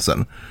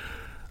influensen.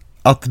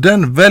 Att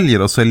den väljer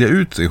att sälja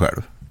ut sig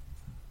själv.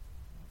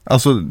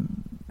 Alltså,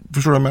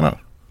 förstår du vad jag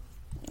menar?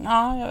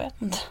 Ja, jag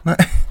vet inte. Nej.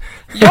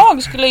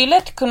 Jag skulle ju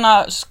lätt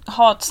kunna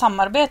ha ett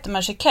samarbete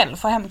med Chiquelle,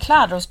 få hem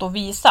kläder och stå och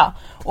visa.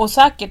 Och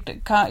säkert,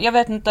 jag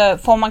vet inte,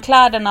 får man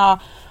kläderna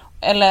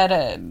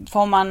eller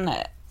får man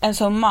en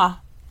summa?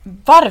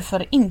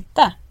 Varför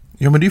inte?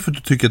 Ja, men det är för att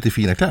du tycker att det är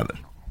fina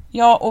kläder.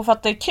 Ja, och för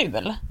att det är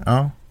kul.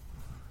 Ja.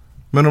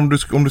 Men om det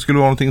skulle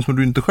vara någonting som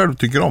du inte själv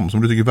tycker om,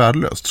 som du tycker är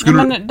värdelöst.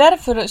 Men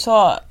därför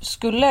så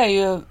skulle jag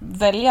ju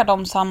välja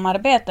de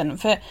samarbeten.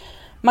 För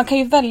man kan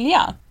ju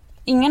välja.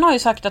 Ingen har ju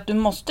sagt att du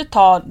måste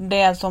ta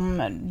det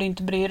som du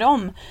inte bryr dig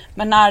om.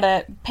 Men när det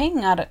är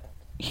pengar,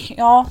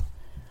 ja,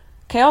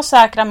 kan jag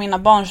säkra mina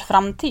barns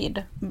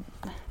framtid?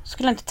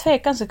 Skulle inte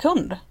tveka en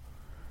sekund.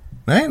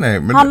 Nej,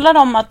 men... Handlar det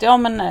om att,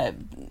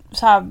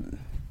 så här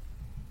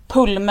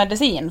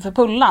pullmedicin för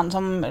pullan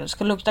som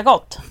ska lukta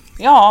gott.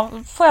 Ja,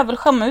 får jag väl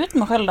skämma ut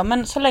mig själv då.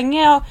 Men så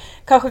länge jag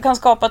kanske kan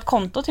skapa ett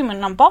konto till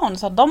mina barn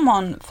så att de har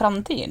en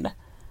framtid.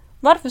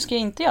 Varför ska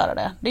jag inte göra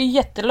det? Det är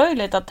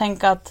jättelöjligt att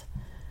tänka att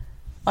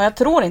jag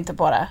tror inte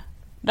på det.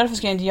 Därför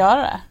ska jag inte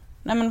göra det.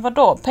 Nej, men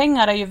vadå?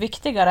 Pengar är ju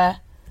viktigare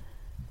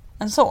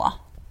än så.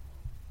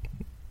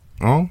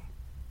 Ja.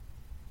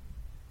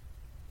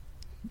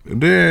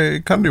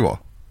 Det kan det ju vara.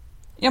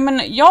 Ja,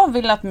 men jag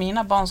vill att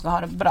mina barn ska ha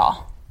det bra.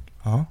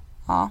 Ja.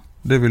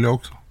 Det vill jag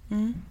också.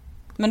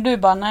 Men du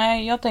bara,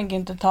 nej, jag tänker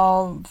inte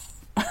ta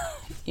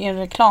en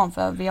reklam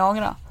för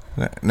Viagra.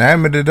 Nej,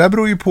 men det där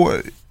beror ju på...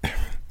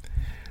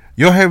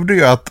 Jag hävdar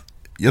ju att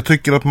jag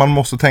tycker att man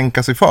måste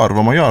tänka sig för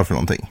vad man gör för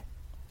någonting.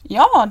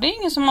 Ja, det är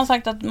ingen som har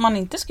sagt att man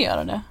inte ska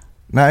göra det.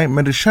 Nej,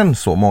 men det känns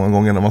så många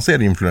gånger när man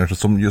ser influencers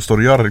som just står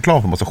och gör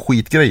reklam för massa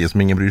skitgrejer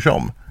som ingen bryr sig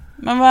om.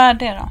 Men vad är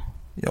det då?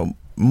 Ja,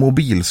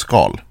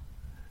 mobilskal.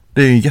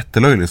 Det är ju en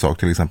jättelöjlig sak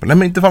till exempel. Nej,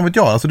 men inte fan vet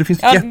jag. Alltså det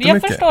finns jättemycket.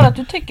 Jag förstår att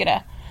du tycker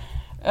det.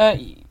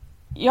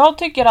 Jag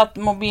tycker att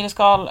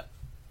mobilskal,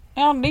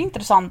 ja, det är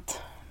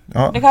intressant.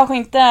 Ja. Det kanske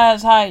inte är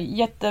så här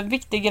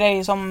jätteviktig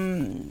grej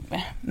som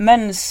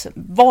mäns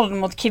våld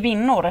mot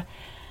kvinnor.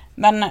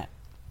 Men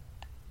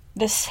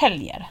det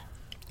säljer.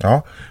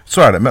 Ja,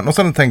 så är det. Men och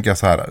sen tänker jag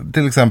så här.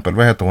 Till exempel,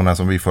 vad heter hon här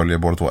som vi följer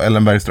båda två?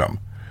 Ellen Bergström.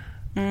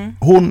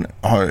 Hon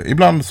har,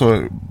 ibland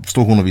så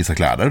står hon och visar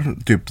kläder.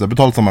 Typ så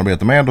betalt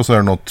samarbete med. Och så är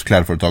det något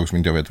klädföretag som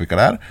inte jag vet vilka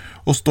det är.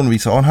 Och så står hon och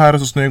visar, den här är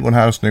så snygg och den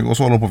här är snygg. Och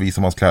så håller hon på att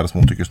visa massa kläder som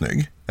hon tycker är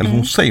snygg. Eller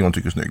hon säger hon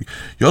tycker är snygg.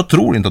 Jag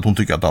tror inte att hon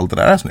tycker att allt det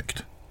där är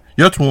snyggt.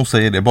 Jag tror hon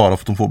säger det bara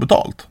för att hon får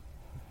betalt.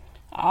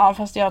 Ja,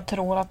 fast jag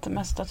tror att det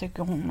mesta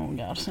tycker hon nog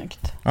är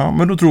snyggt. Ja,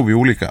 men då tror vi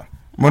olika.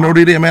 Men och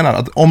det är det jag menar,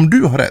 att om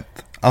du har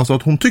rätt, alltså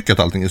att hon tycker att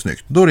allting är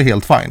snyggt, då är det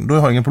helt fine. Då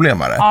har jag ingen problem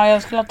med det. Ja,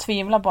 jag skulle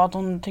tvivla på att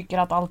hon tycker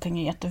att allting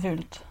är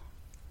jättefult.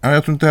 Ja,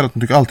 jag tror inte heller att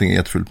hon tycker att allting är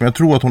jättefult. Men jag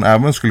tror att hon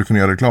även skulle kunna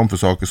göra reklam för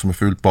saker som är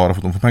fult bara för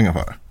att hon får pengar för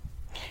det.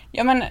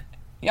 Ja, men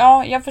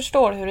ja, jag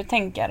förstår hur du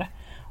tänker.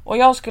 Och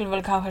jag skulle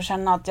väl kanske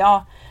känna att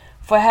jag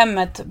får hem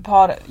ett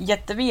par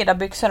jättevida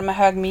byxor med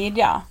hög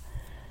midja.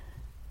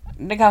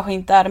 Det kanske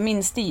inte är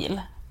min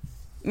stil.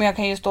 Men jag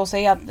kan ju stå och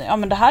säga att ja,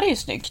 men det här är ju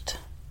snyggt.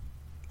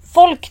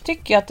 Folk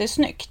tycker att det är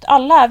snyggt.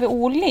 Alla är vi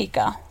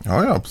olika.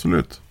 Ja,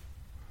 absolut.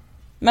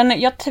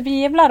 Men jag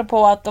tvivlar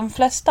på att de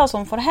flesta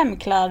som får hem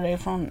kläder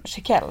från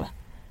Chiquel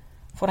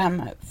får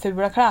hem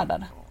fula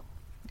kläder.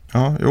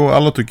 Ja, jo,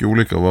 alla tycker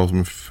olika vad som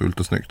är fult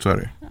och snyggt, så är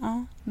det.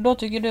 Ja, då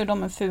tycker du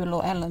de är fula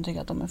och Ellen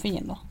tycker att de är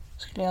fin då.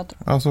 Skulle jag tro.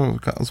 Ja,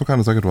 så kan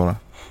det säkert vara.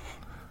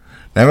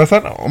 Nej, men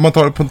sen, om man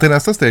tar det till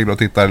nästa steg då och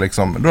tittar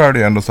liksom, då är det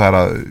ju ändå så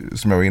här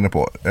som jag var inne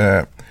på.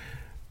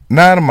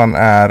 När man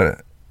är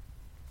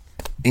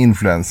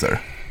influencer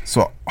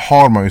så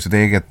har man ju sitt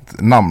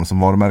eget namn som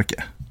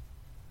varumärke.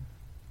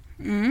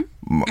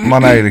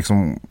 Man är ju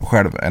liksom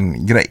själv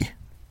en grej.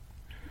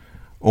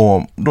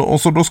 Och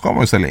då ska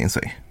man ju sälja in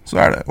sig. Så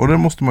är det. Och det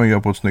måste man ju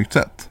göra på ett snyggt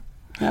sätt.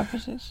 Ja,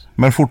 precis.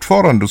 Men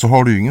fortfarande så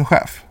har du ju ingen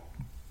chef.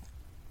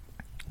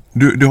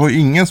 Du har ju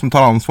ingen som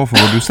tar ansvar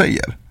för vad du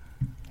säger.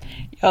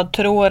 Jag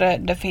tror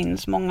det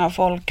finns många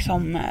folk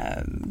som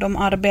de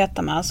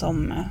arbetar med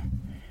som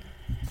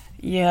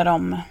ger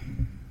dem,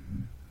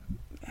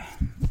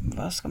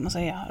 vad ska man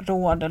säga,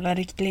 råd eller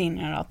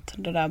riktlinjer att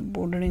det där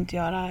borde du inte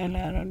göra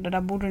eller det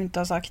där borde du inte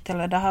ha sagt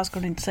eller det här ska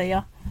du inte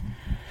säga.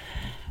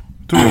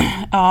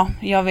 Ja,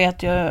 jag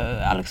vet ju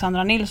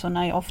Alexandra Nilsson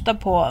är ju ofta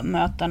på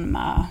möten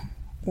med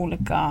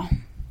olika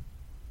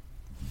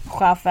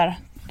chefer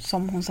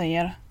som hon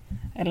säger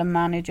eller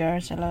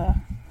managers eller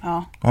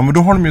ja. Ja, men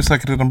då har de ju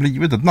säkert redan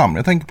blivit ett namn.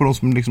 Jag tänker på de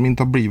som liksom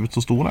inte har blivit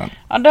så stora än.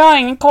 Ja, det har jag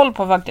ingen koll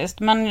på faktiskt.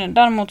 Men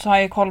däremot så har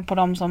jag koll på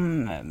de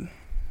som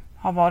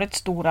har varit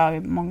stora i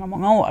många,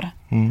 många år.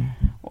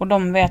 Och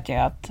de vet ju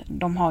att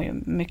de har ju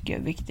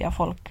mycket viktiga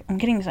folk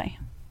omkring sig.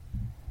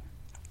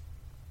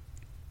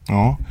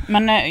 Ja.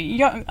 Men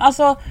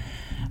alltså,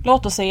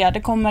 låt oss säga,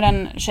 det kommer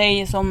en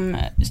tjej som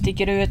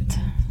sticker ut.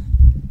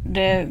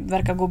 Det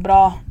verkar gå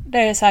bra.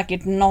 Det är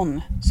säkert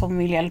någon som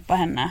vill hjälpa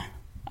henne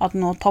att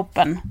nå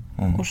toppen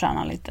och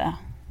tjäna lite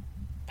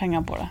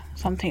pengar på det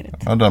samtidigt.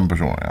 Ja, den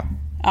personen, ja.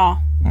 Ja.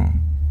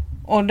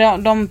 Och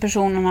de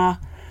personerna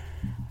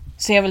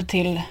ser väl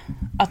till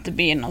att det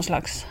blir någon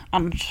slags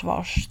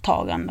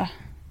ansvarstagande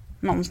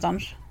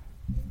någonstans.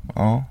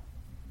 Ja.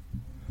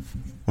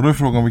 Och då är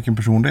frågan vilken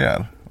person det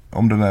är.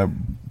 Om den är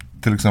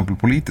till exempel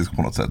politisk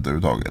på något sätt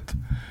överhuvudtaget.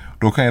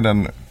 Då kan ju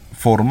den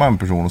forma en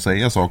person och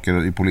säga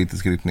saker i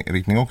politisk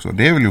riktning också.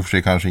 Det är väl ju för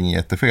sig kanske inget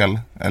jättefel.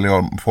 Eller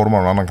jag formar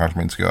någon annan kanske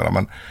man inte ska göra.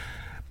 Men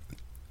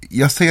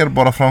jag ser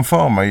bara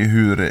framför mig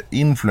hur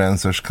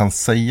influencers kan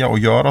säga och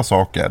göra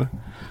saker.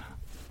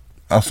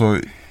 Alltså,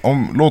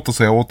 låt oss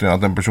säga återigen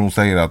att en person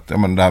säger att ja,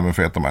 men det här med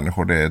feta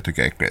människor, det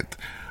tycker jag är äckligt.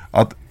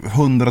 Att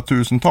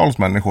 100,000-tals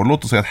människor,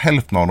 låt oss säga att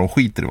hälften av dem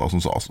skiter i vad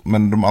som sades.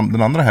 Men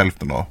den andra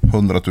hälften då,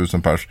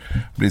 100,000 pers,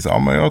 blir så ja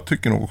men jag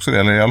tycker nog också det.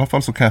 Eller i alla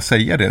fall så kan jag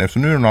säga det.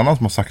 Eftersom nu är det någon annan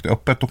som har sagt det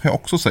öppet, då kan jag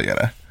också säga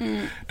det.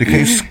 Det kan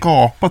ju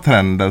skapa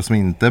trender som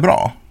inte är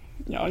bra.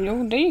 Ja,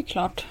 jo, det är ju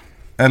klart.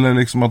 Eller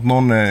liksom att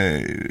någon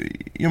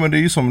ja men det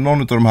är ju som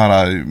någon av de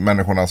här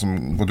människorna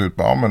som gått ut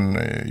på ja men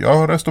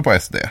jag röstar på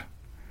SD.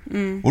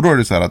 Och då är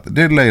det så här att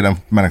det lär den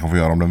människan få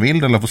göra om den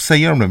vill, eller få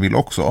säga om den vill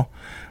också.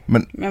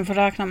 Men får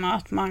räkna med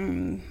att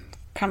man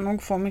kan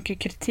nog få mycket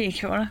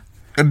kritik för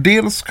det.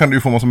 Dels kan du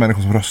ju få massa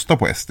människor som röstar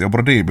på SD och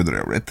bara det är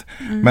bedrövligt.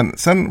 Men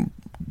sen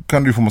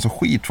kan du ju få massa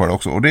skit för det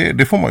också. Och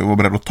det får man ju vara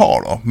beredd att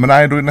ta då. Men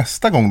nej, då är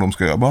nästa gång de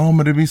ska göra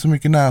men det blir så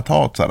mycket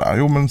näthat så här.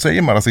 Jo, men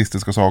säger man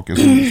rasistiska saker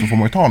så får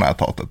man ju ta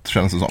näthatet,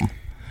 känns det som.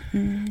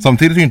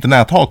 Samtidigt är ju inte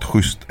näthat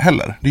schysst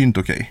heller. Det är ju inte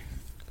okej.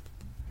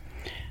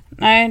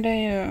 Nej, det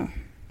är ju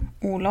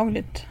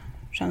olagligt,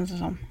 känns det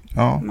som.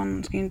 Ja.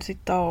 Man ska ju inte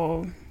sitta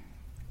och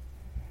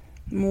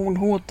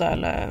mordhota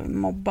eller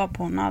mobba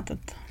på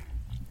nätet.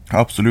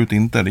 Absolut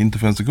inte. Det är inte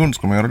för en sekund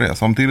ska man göra det.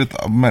 Samtidigt,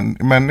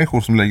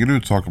 människor som lägger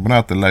ut saker på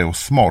nätet lär ju vara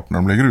smart när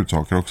de lägger ut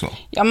saker också.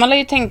 Ja, man lär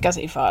ju tänka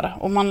sig för.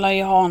 Och man lär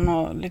ju ha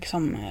något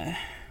liksom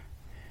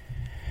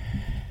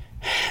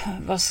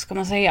vad ska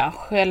man säga,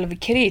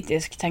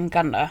 självkritiskt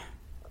tänkande.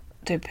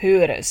 Typ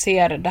hur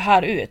ser det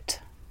här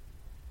ut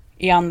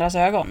i andras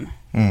ögon?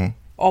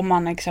 Om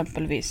man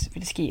exempelvis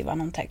vill skriva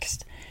någon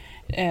text.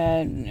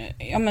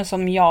 Ja, men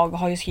som jag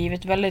har ju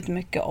skrivit väldigt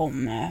mycket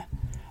om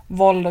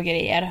våld och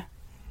grejer.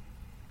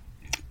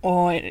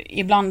 Och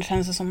ibland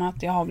känns det som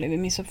att jag har blivit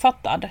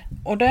missuppfattad.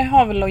 Och det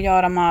har väl att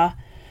göra med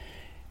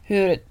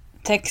hur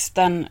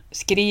texten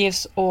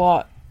skrivs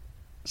och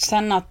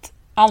sen att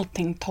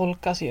allting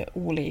tolkas ju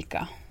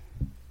olika.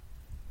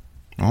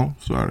 Ja,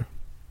 så är det.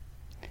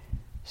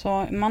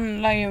 Så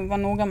man lär ju vara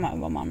noga med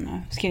vad man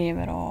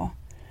skriver och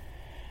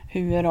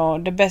hur. Och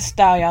det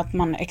bästa är ju att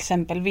man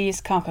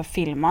exempelvis kanske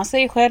filmar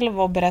sig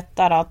själv och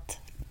berättar att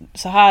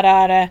så här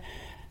är det,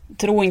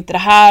 tro inte det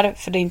här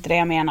för det är inte det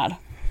jag menar.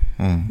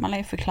 Man lär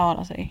ju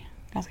förklara sig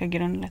ganska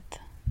grundligt.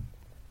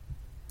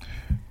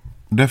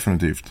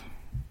 Definitivt.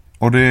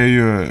 Och det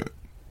är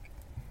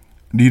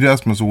det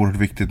som är så oerhört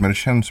viktigt, men det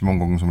känns ju många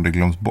gånger som det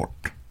glöms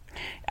bort.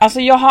 Alltså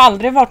jag har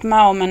aldrig varit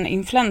med om en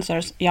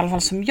influencer, i alla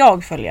fall som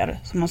jag följer,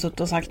 som har suttit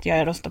och sagt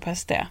jag röstar på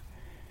SD.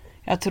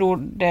 Jag tror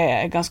det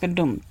är ganska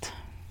dumt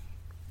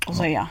att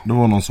säga. Det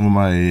var någon som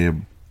var med i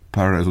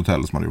Paradise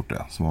Hotel som hade gjort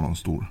det. Som var någon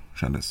stor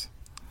kändis.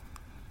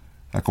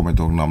 Jag kommer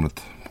inte ihåg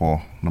namnet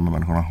på de här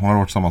människorna. Hon har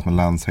varit tillsammans med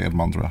Lance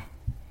Hedman, tror jag.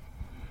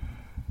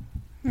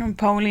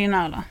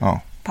 Paulina eller?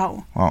 Ja.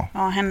 Pau. Ja.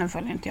 Ja, henne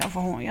följer inte jag,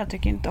 för jag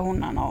tycker inte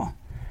hon är något.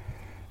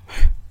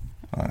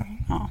 Nej.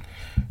 Ja.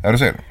 Ja, du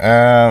ser.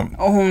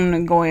 Och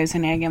hon går i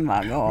sin egen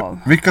väg. Och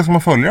Vilka ska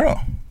man följa då?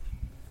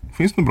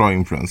 Finns det bra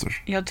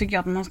influencers? jag tycker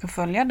att man ska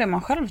följa det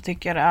man själv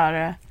tycker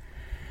är,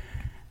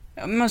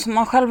 men som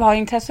man själv har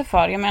intresse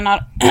för. Jag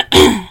menar,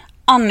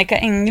 Annika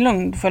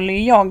Englund följer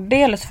jag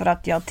dels för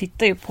att jag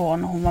tittar ju på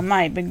när hon var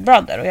med i Big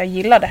Brother och jag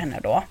gillade henne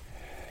då.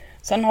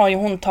 Sen har ju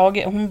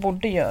hon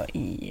bodde ju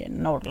i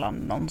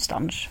Norrland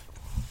någonstans.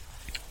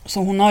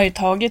 Så hon har ju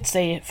tagit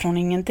sig från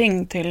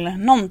ingenting till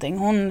någonting.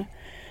 Hon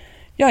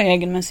gör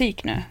egen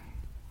musik nu.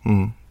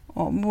 Mm.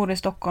 Och bor i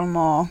Stockholm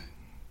och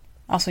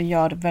alltså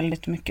gör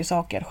väldigt mycket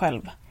saker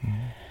själv.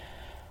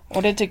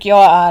 Och det tycker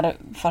jag är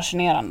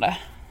fascinerande.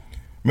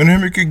 Men hur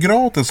mycket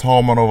gratis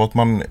har man av att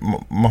man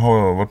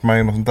har varit med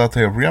i något sånt där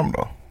tv-program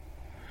då?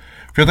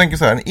 För jag tänker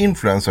så här, en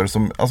influencer,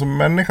 alltså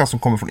människa som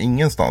kommer från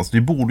ingenstans,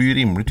 det borde ju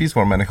rimligtvis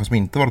vara en människa som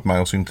inte varit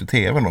med och synt i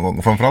tv någon gång.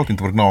 Och framförallt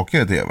inte varit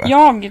naken i tv.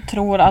 Jag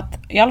tror att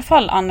i alla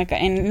fall Annika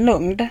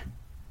Englund,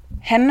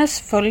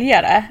 hennes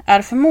följare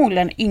är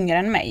förmodligen yngre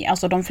än mig.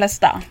 Alltså de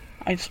flesta,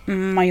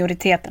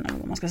 majoriteten eller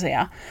vad man ska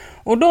säga.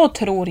 Och då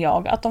tror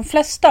jag att de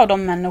flesta av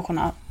de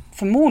människorna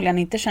förmodligen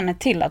inte känner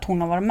till att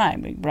hon har varit med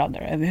i Big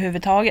Brother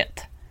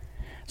överhuvudtaget.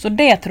 Så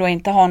det tror jag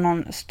inte har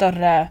någon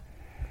större...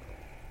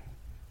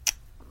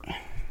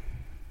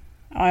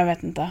 Ja, jag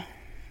vet inte.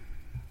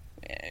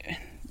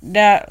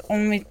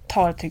 Om vi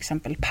tar till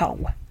exempel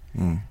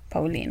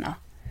Paulina.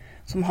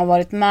 Som har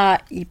varit med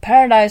i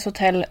Paradise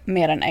Hotel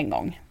mer än en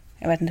gång.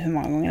 Jag vet inte hur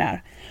många gånger det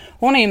är.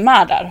 Hon är ju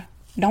med där.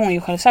 Det har hon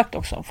ju själv sagt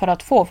också. För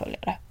att få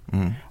följare.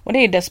 Och det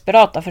är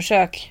desperata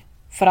försök.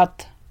 För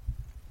att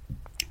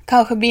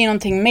kanske bli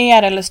någonting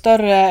mer eller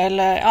större.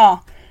 Eller ja,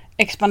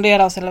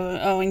 expanderas.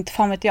 Eller inte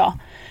fan vet jag.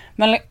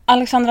 Men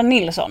Alexandra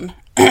Nilsson.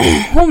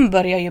 Hon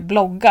började ju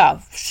blogga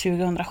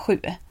 2007.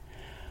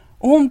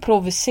 Och hon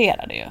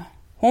provocerade ju.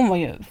 Hon var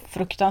ju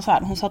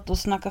fruktansvärd. Hon satt och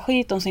snackade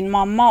skit om sin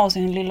mamma och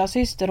sin lilla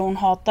syster. Och hon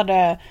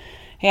hatade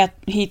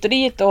hit och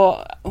dit. Och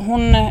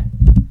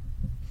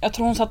jag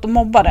tror hon satt och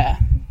mobbade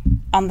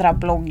andra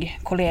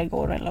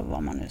bloggkollegor eller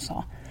vad man nu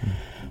sa.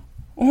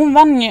 Och hon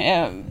vann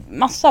ju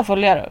massa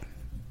följare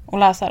och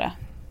läsare.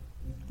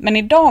 Men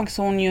idag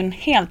så är hon ju en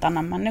helt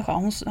annan människa.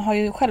 Hon har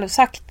ju själv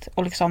sagt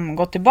och liksom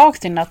gått tillbaka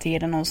till den där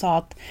tiden och sa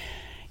att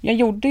jag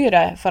gjorde ju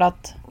det för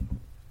att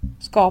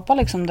skapa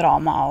liksom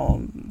drama och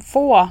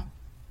få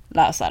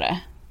läsare.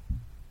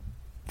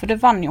 För det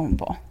vann ju hon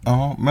på.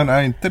 Ja, men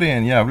är inte det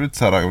en jävligt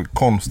så här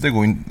konstig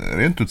och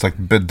rent ut sagt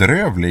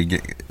bedrövlig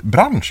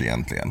bransch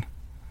egentligen?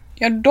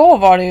 Ja, då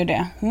var det ju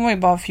det. Hon var ju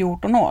bara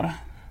 14 år.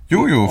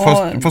 Jo,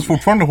 fast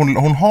fortfarande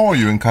hon har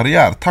ju en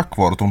karriär tack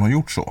vare att hon har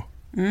gjort så.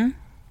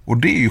 Och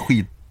det är ju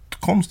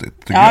skitkonstigt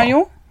tycker jag. Ja,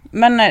 jo.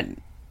 Men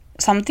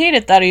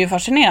samtidigt är det ju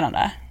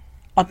fascinerande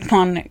att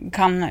man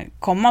kan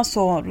komma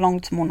så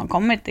långt som hon har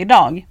kommit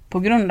idag på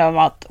grund av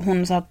att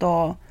hon satt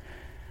och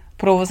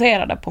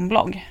provocerade på en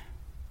blogg.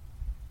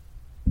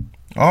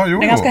 Ja, jo.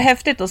 Det är ganska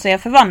häftigt att se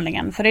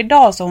förvandlingen. För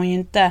idag så är hon ju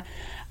inte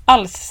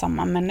alls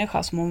samma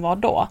människa som hon var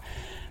då.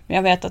 Men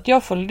jag vet att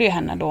jag följde ju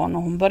henne då när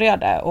hon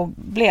började och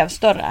blev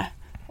större.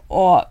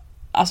 Och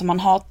alltså man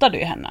hatade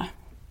ju henne.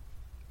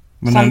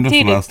 Men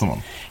samtidigt, ändå så läste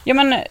man. Ja,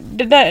 men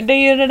det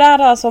är ju det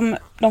där som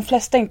de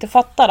flesta inte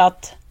fattar,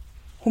 att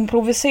hon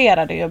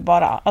provocerade ju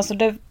bara. Alltså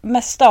det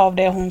mesta av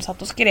det hon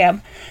satt och skrev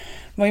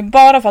var ju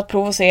bara för att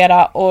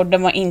provocera, och det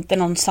var inte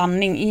någon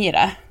sanning i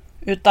det.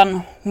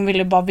 Utan hon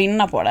ville bara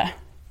vinna på det.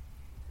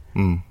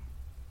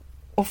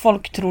 Och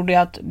folk trodde ju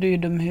att du är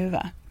dum i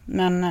huvudet.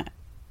 Men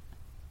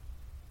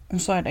hon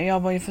sa ju det, jag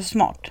var ju för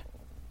smart.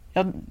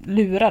 Jag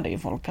lurade ju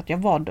folk att jag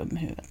var dum i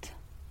huvudet.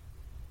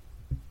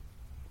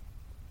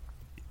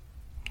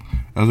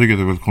 Jag tycker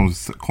det är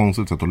ett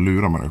konstigt sätt att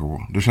lura människor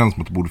på. Det känns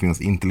som att det borde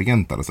finnas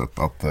intelligentare sätt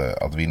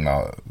att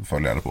vinna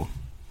följare på.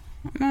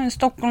 Men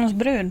Stockholms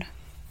brud.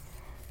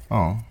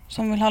 Ja.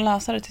 Som vill ha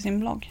läsare till sin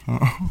blogg.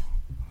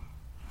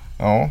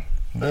 Ja.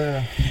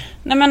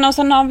 Nej, men och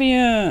sen har vi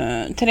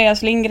ju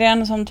Therese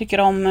Lindgren som tycker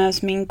om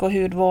smink och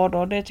hudvård,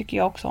 och det tycker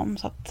jag också om,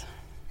 så att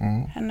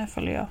henne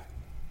följer jag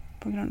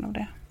på grund av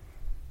det.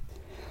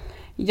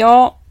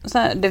 Ja,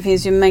 det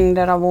finns ju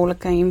mängder av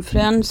olika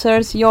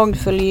influencers. Jag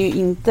följer ju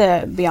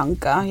inte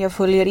Bianca. Jag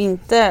följer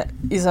inte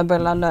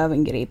Isabella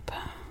Löwengrip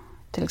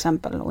till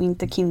exempel, och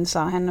inte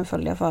Kinsa, henne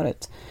följer jag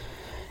förut.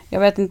 Jag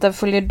vet inte,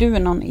 följer du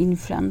någon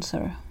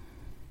influencer?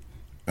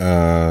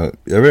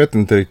 Jag vet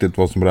inte riktigt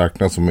vad som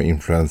räknas som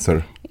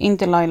influencer.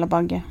 Inte Laila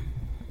Bagge.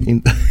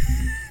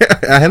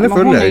 Ja, henne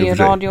följer hon är jag ju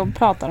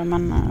radiopratare,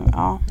 men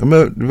ja. Ja, men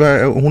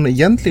hon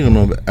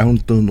är hon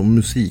inte någon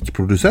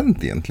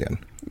musikproducent egentligen?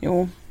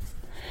 Jo.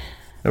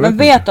 Men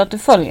vet du att du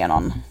följer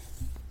någon?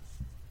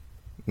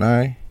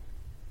 Nej.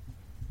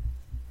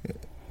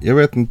 Jag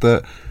vet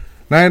inte.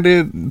 Nej,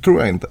 det tror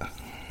jag inte.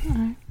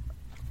 Nej.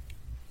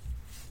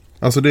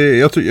 Alltså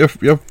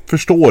jag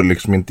förstår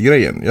liksom inte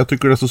grejen. Jag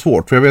tycker det är så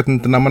svårt. För jag vet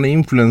inte när man är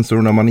influencer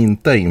och när man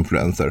inte är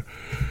influencer.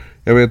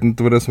 Jag vet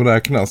inte vad det är som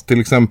räknas. Till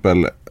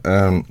exempel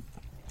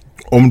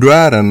om du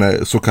är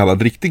en så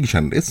kallad riktig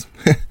kändis.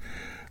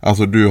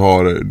 Alltså du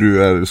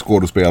är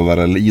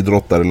skådespelare eller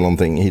idrottare eller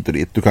någonting hit och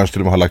dit. Du kanske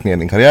till och med har lagt ner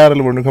din karriär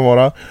eller vad det nu kan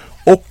vara.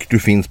 Och du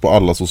finns på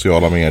alla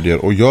sociala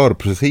medier och gör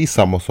precis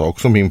samma sak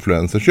som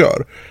influencers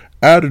gör.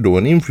 Är du då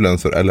en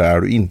influencer eller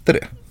är du inte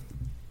det?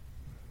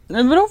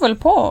 Det beror väl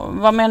på.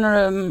 Vad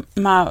menar du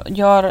med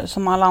gör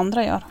som alla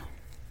andra gör?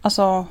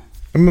 Alltså,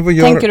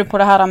 tänker du på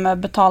det här med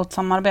betalt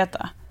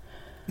samarbete?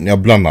 Ja,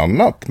 bland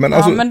annat. Men,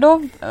 ja, men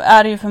då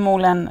är det ju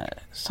förmodligen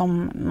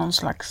som någon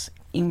slags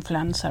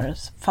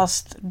influencers.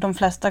 Fast de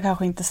flesta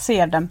kanske inte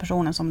ser den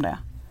personen som det.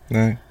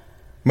 Nej,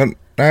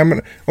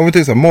 men om vi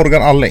tänker så här,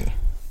 Morgan Alling.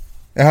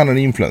 Är han en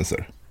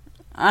influencer?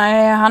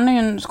 Nej, han är ju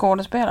en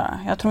skådespelare.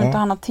 Jag tror inte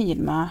han har tid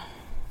med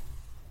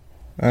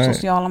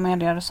sociala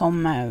medier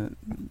som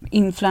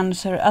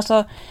influencer.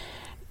 Alltså,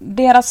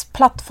 deras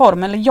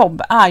plattform eller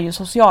jobb är ju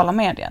sociala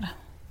medier.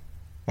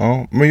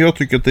 Ja, men jag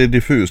tycker att det är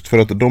diffust för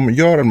att de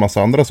gör en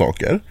massa andra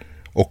saker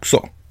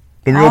också.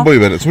 De jobbar ju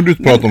väldigt, som du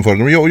pratade om förut,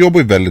 de jobbar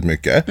ju väldigt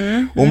mycket.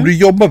 Om du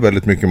jobbar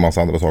väldigt mycket med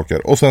massa andra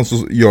saker och sen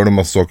så gör de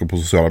massa saker på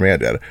sociala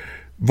medier.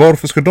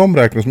 Varför ska de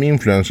räknas som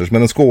influencers?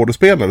 Men en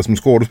skådespelare som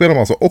skådespelar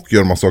massa och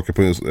gör massa saker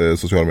på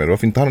sociala medier,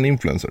 varför inte han en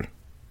influencer?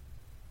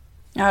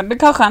 Ja, det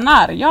kanske han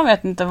är. Jag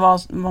vet inte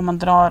vad man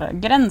drar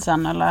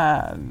gränsen.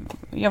 Eller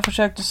jag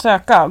försökte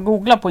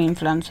googla på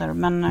influencer,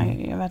 men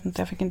jag vet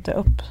inte, jag fick inte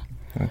upp.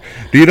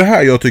 Det är det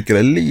här jag tycker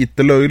är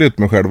lite löjligt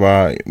med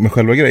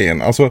själva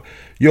grejen. Alltså,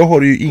 jag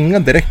har ju inga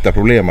direkta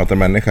problem med att en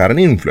människa är en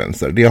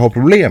influencer. Det jag har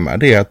problem med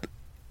det är att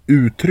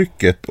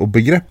uttrycket och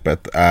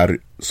begreppet är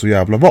så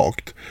jävla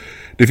vagt.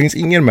 Det finns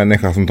ingen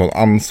människa som tar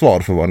ansvar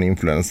för vad en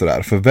influencer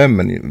är, för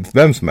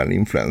vem som är en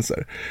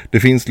influencer. Det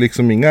finns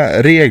liksom inga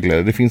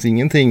regler, det finns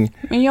ingenting.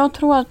 Men jag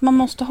tror att man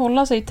måste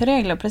hålla sig till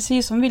regler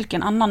precis som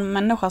vilken annan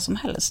människa som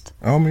helst.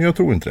 Ja, men jag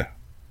tror inte det.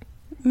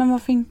 Men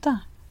varför inte?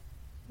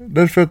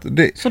 Därför att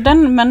Så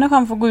den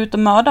människan får gå ut och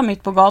mörda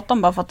mitt på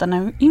gatan bara för att den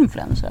är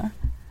influencer?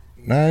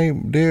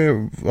 Nej, det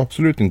är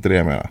absolut inte det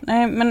jag menar.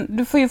 Nej, men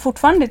du får ju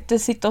fortfarande inte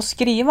sitta och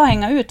skriva och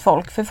hänga ut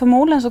folk. För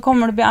förmodligen så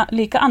kommer du bli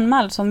lika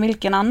anmäld som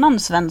vilken annan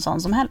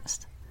Svensson som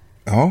helst.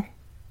 Ja.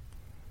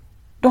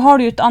 Då har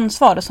du ju ett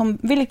ansvar som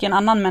vilken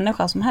annan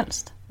människa som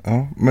helst.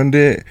 Ja, men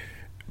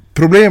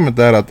problemet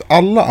är att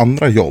alla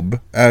andra jobb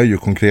är ju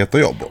konkreta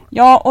jobb.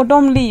 Ja, och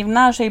de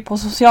livnär sig på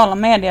sociala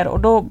medier. Och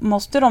då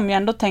måste de ju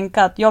ändå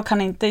tänka att jag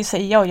kan inte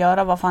säga och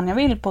göra vad fan jag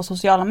vill på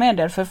sociala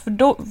medier. För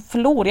då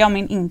förlorar jag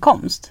min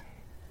inkomst.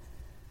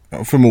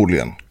 Ja,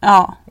 förmodligen.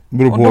 Ja, och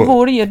då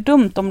vore det ju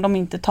dumt om de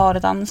inte tar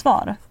ett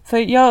ansvar. För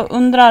jag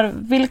undrar,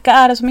 vilka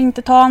är det som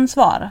inte tar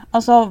ansvar?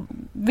 Alltså,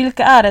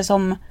 vilka är det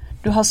som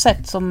du har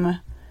sett som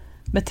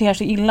beter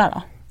sig illa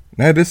då?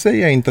 Nej, det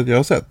säger jag inte att jag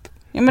har sett.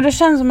 Ja, men det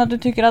känns som att du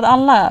tycker att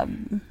alla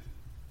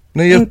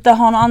inte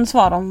har något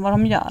ansvar om vad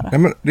de gör. Nej,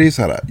 men det är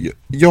så här.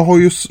 Jag har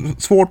ju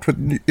svårt för...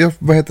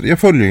 Jag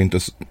följer ju inte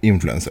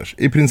influencers.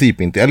 I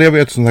princip inte. Eller jag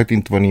vet som sagt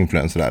inte vad en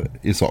influencer är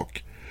i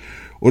sak.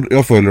 Och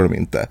jag följer dem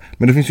inte.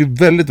 Men det finns ju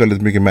väldigt,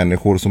 väldigt mycket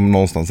människor som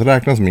någonstans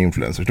räknas som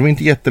influencers. Det var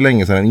inte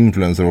jättelänge sedan en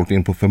influencer åkte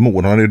in på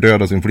förmord. Han hade ju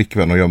dödat sin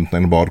flickvän och gömt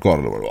henne i badkar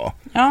eller vad det var.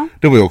 Ja.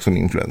 Det var ju också en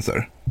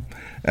influencer.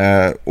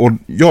 Och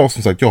jag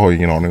som sagt, jag har ju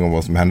ingen aning om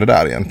vad som hände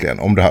där egentligen.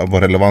 Om det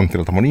var relevant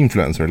till att han var en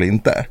influencer eller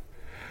inte.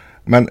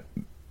 Men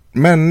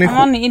människor...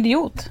 Han var en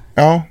idiot.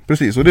 Ja,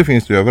 precis. Och det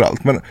finns det ju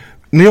överallt. Men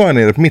när jag är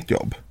nere på mitt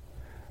jobb.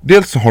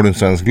 Dels så har du en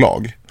svensk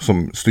lag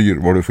som styr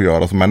vad du får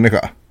göra som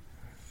människa.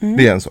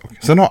 Det är en sak.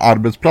 Sen har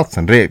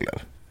arbetsplatsen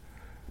regler.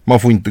 Man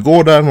får inte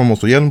gå där, man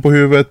måste ha hjälm på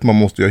huvudet, man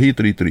måste göra hit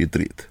och dit och dit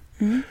och dit.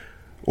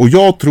 Och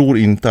jag tror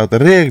inte att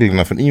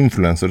reglerna för en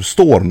influencer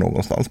står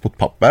någonstans på ett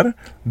papper.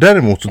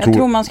 Däremot så jag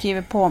tror man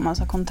skriver på en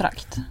massa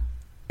kontrakt.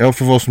 Ja,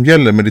 för vad som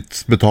gäller med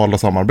ditt betalda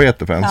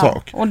samarbete för en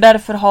sak. Och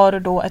därför har du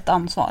då ett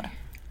ansvar.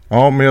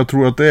 Ja, men jag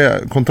tror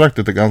att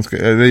kontraktet är ganska...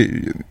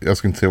 Jag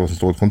ska inte säga vad som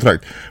står i ett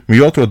kontrakt. Men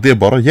jag tror att det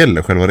bara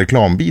gäller själva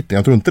reklambiten.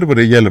 Jag tror inte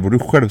det gäller vad du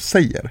själv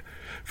säger.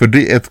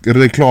 För ett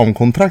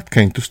reklamkontrakt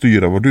kan inte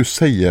styra vad du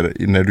säger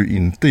när du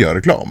inte gör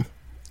reklam.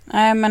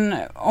 Nej, men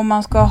om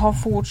man ska ha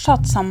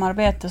fortsatt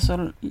samarbete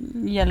så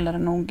gäller det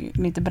nog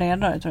lite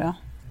bredare, tror jag.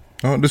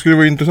 Ja, det skulle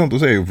vara intressant att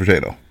se för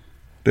sig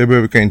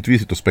då. Kan inte vi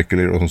sitta och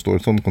spekulera vad som står i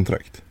ett sådant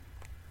kontrakt.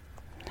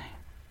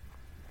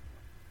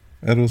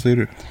 Eller vad säger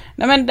du?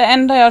 Nej, men det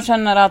enda jag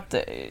känner att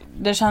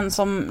det känns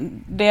som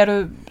det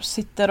du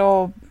sitter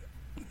och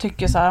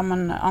tycker så här,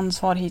 men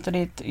ansvar hit och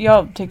dit.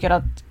 Jag tycker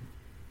att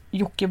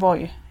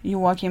Jockiboi,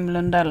 Joakim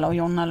Lundell och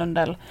Jonna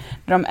Lundell,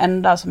 det är de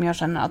enda som jag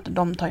känner att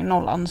de tar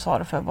 0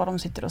 ansvar för vad de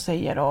sitter och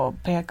säger och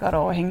pekar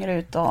och hänger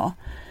ut, och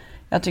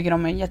jag tycker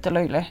de är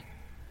jättelöjliga.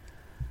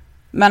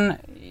 Men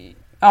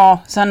ja,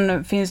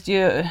 sen finns det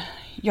ju,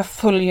 jag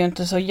följer ju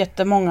inte så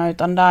jättemånga,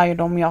 utan det är ju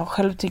de jag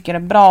själv tycker är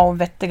bra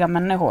och vettiga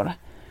människor.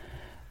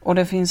 Och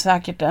det finns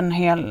säkert en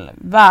hel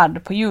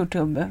värld på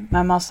YouTube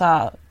med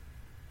massa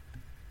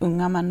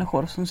unga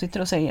människor som sitter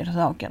och säger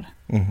saker.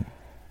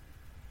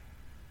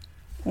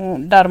 Och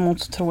däremot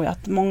så tror jag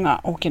att många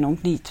åker nog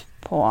dit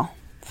på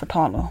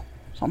förtal och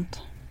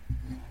sånt.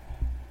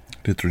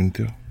 Det tror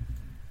inte jag.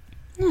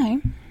 Nej.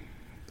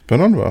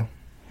 Spännande, va?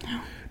 Ja.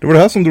 Det var det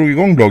här som drog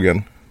igång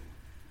bloggen.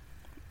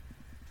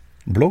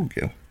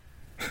 Bloggen?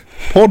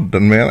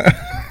 Podden menar jag.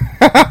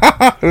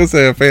 Då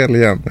säger jag fel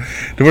igen.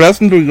 Det var det här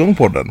som drog igång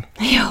podden.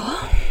 Ja.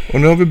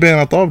 Och nu har vi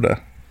benat av det.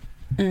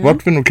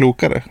 Vart vi nog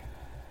klokare?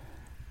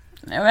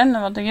 Jag vet inte,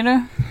 vad tycker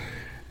du?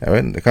 Jag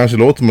vet inte, det kanske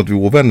låter som att vi är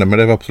ovänner, men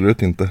det var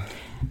absolut inte.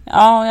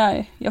 Ja,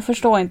 jag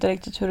förstår inte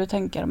riktigt hur du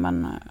tänker,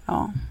 men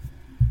ja.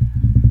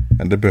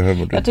 Men det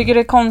behöver du. Jag tycker det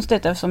är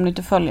konstigt eftersom du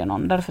inte följer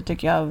någon. Därför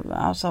tycker jag,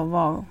 alltså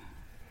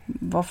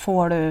vad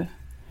får du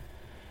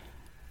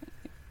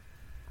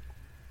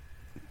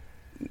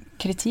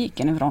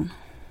kritiken ifrån?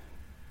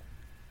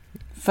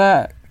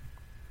 För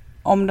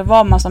om det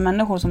var massa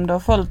människor som du har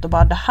följt och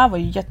bara, det här var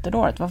ju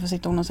jättedåligt, varför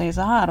sitter hon och säger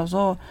så här? Och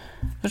så,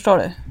 förstår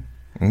du?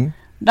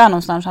 Där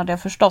någonstans hade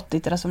jag förstått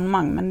ditt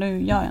resonemang, men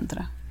nu gör jag inte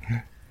det.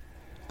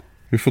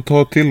 Vi får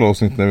ta till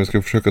oss när vi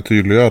ska försöka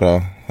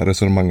tydliggöra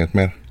resonemanget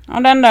mer. Ja,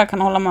 det enda jag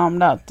kan hålla med om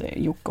det är att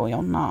Jocke och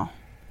Jonna,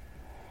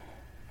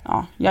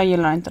 ja, jag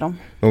gillar inte dem.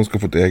 De ska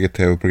få ett eget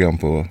tv-program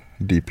på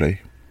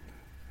Dplay.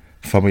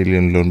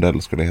 Familjen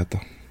Lundell ska det heta.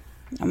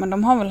 Ja, men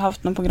de har väl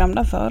haft något program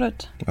där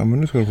förut. Ja,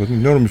 men nu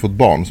har de ju fått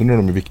barn, så nu är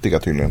de ju viktiga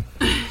tydligen.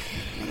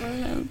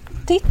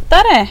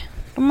 Tittare!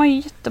 De har ju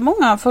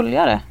jättemånga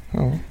följare.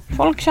 Ja.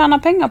 Folk tjänar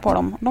pengar på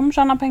dem. De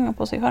tjänar pengar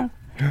på sig själv.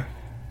 Ja,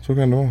 så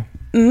kan det vara.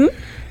 Mm.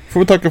 Får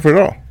vi tacka för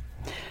idag.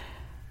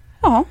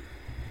 Ja.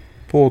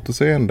 På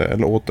återseende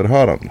eller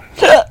återhörande.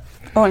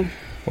 Oj.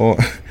 Och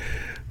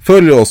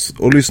följ oss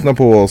och lyssna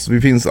på oss.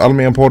 Vi finns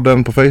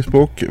Almenpodden på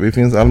Facebook. Vi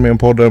finns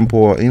Almenpodden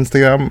på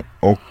Instagram.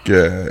 Och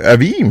är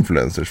vi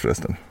influencers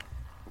förresten?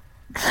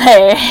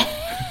 Nej.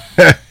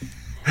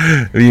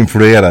 Vi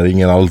influerar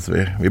ingen alls.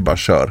 Vi bara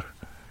kör.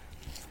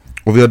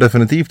 Och vi har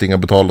definitivt inga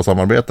betalda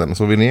samarbeten.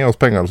 Så vill ni ge oss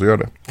pengar så gör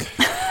det.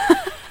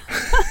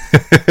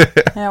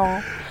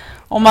 Ja.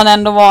 Om man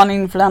ändå var en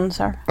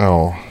influencer.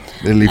 Ja,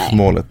 det är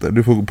livsmålet. Nej.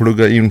 Du får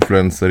plugga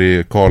influencer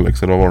i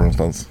Kalix eller var det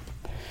någonstans?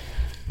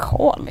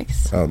 Kalix?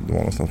 Ja, det var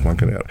någonstans man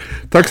kan göra.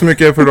 Tack så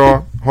mycket för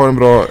idag. Ha en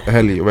bra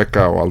helg och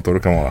vecka och allt vad det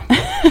kan vara.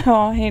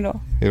 Ja, hej då.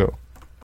 Hej då.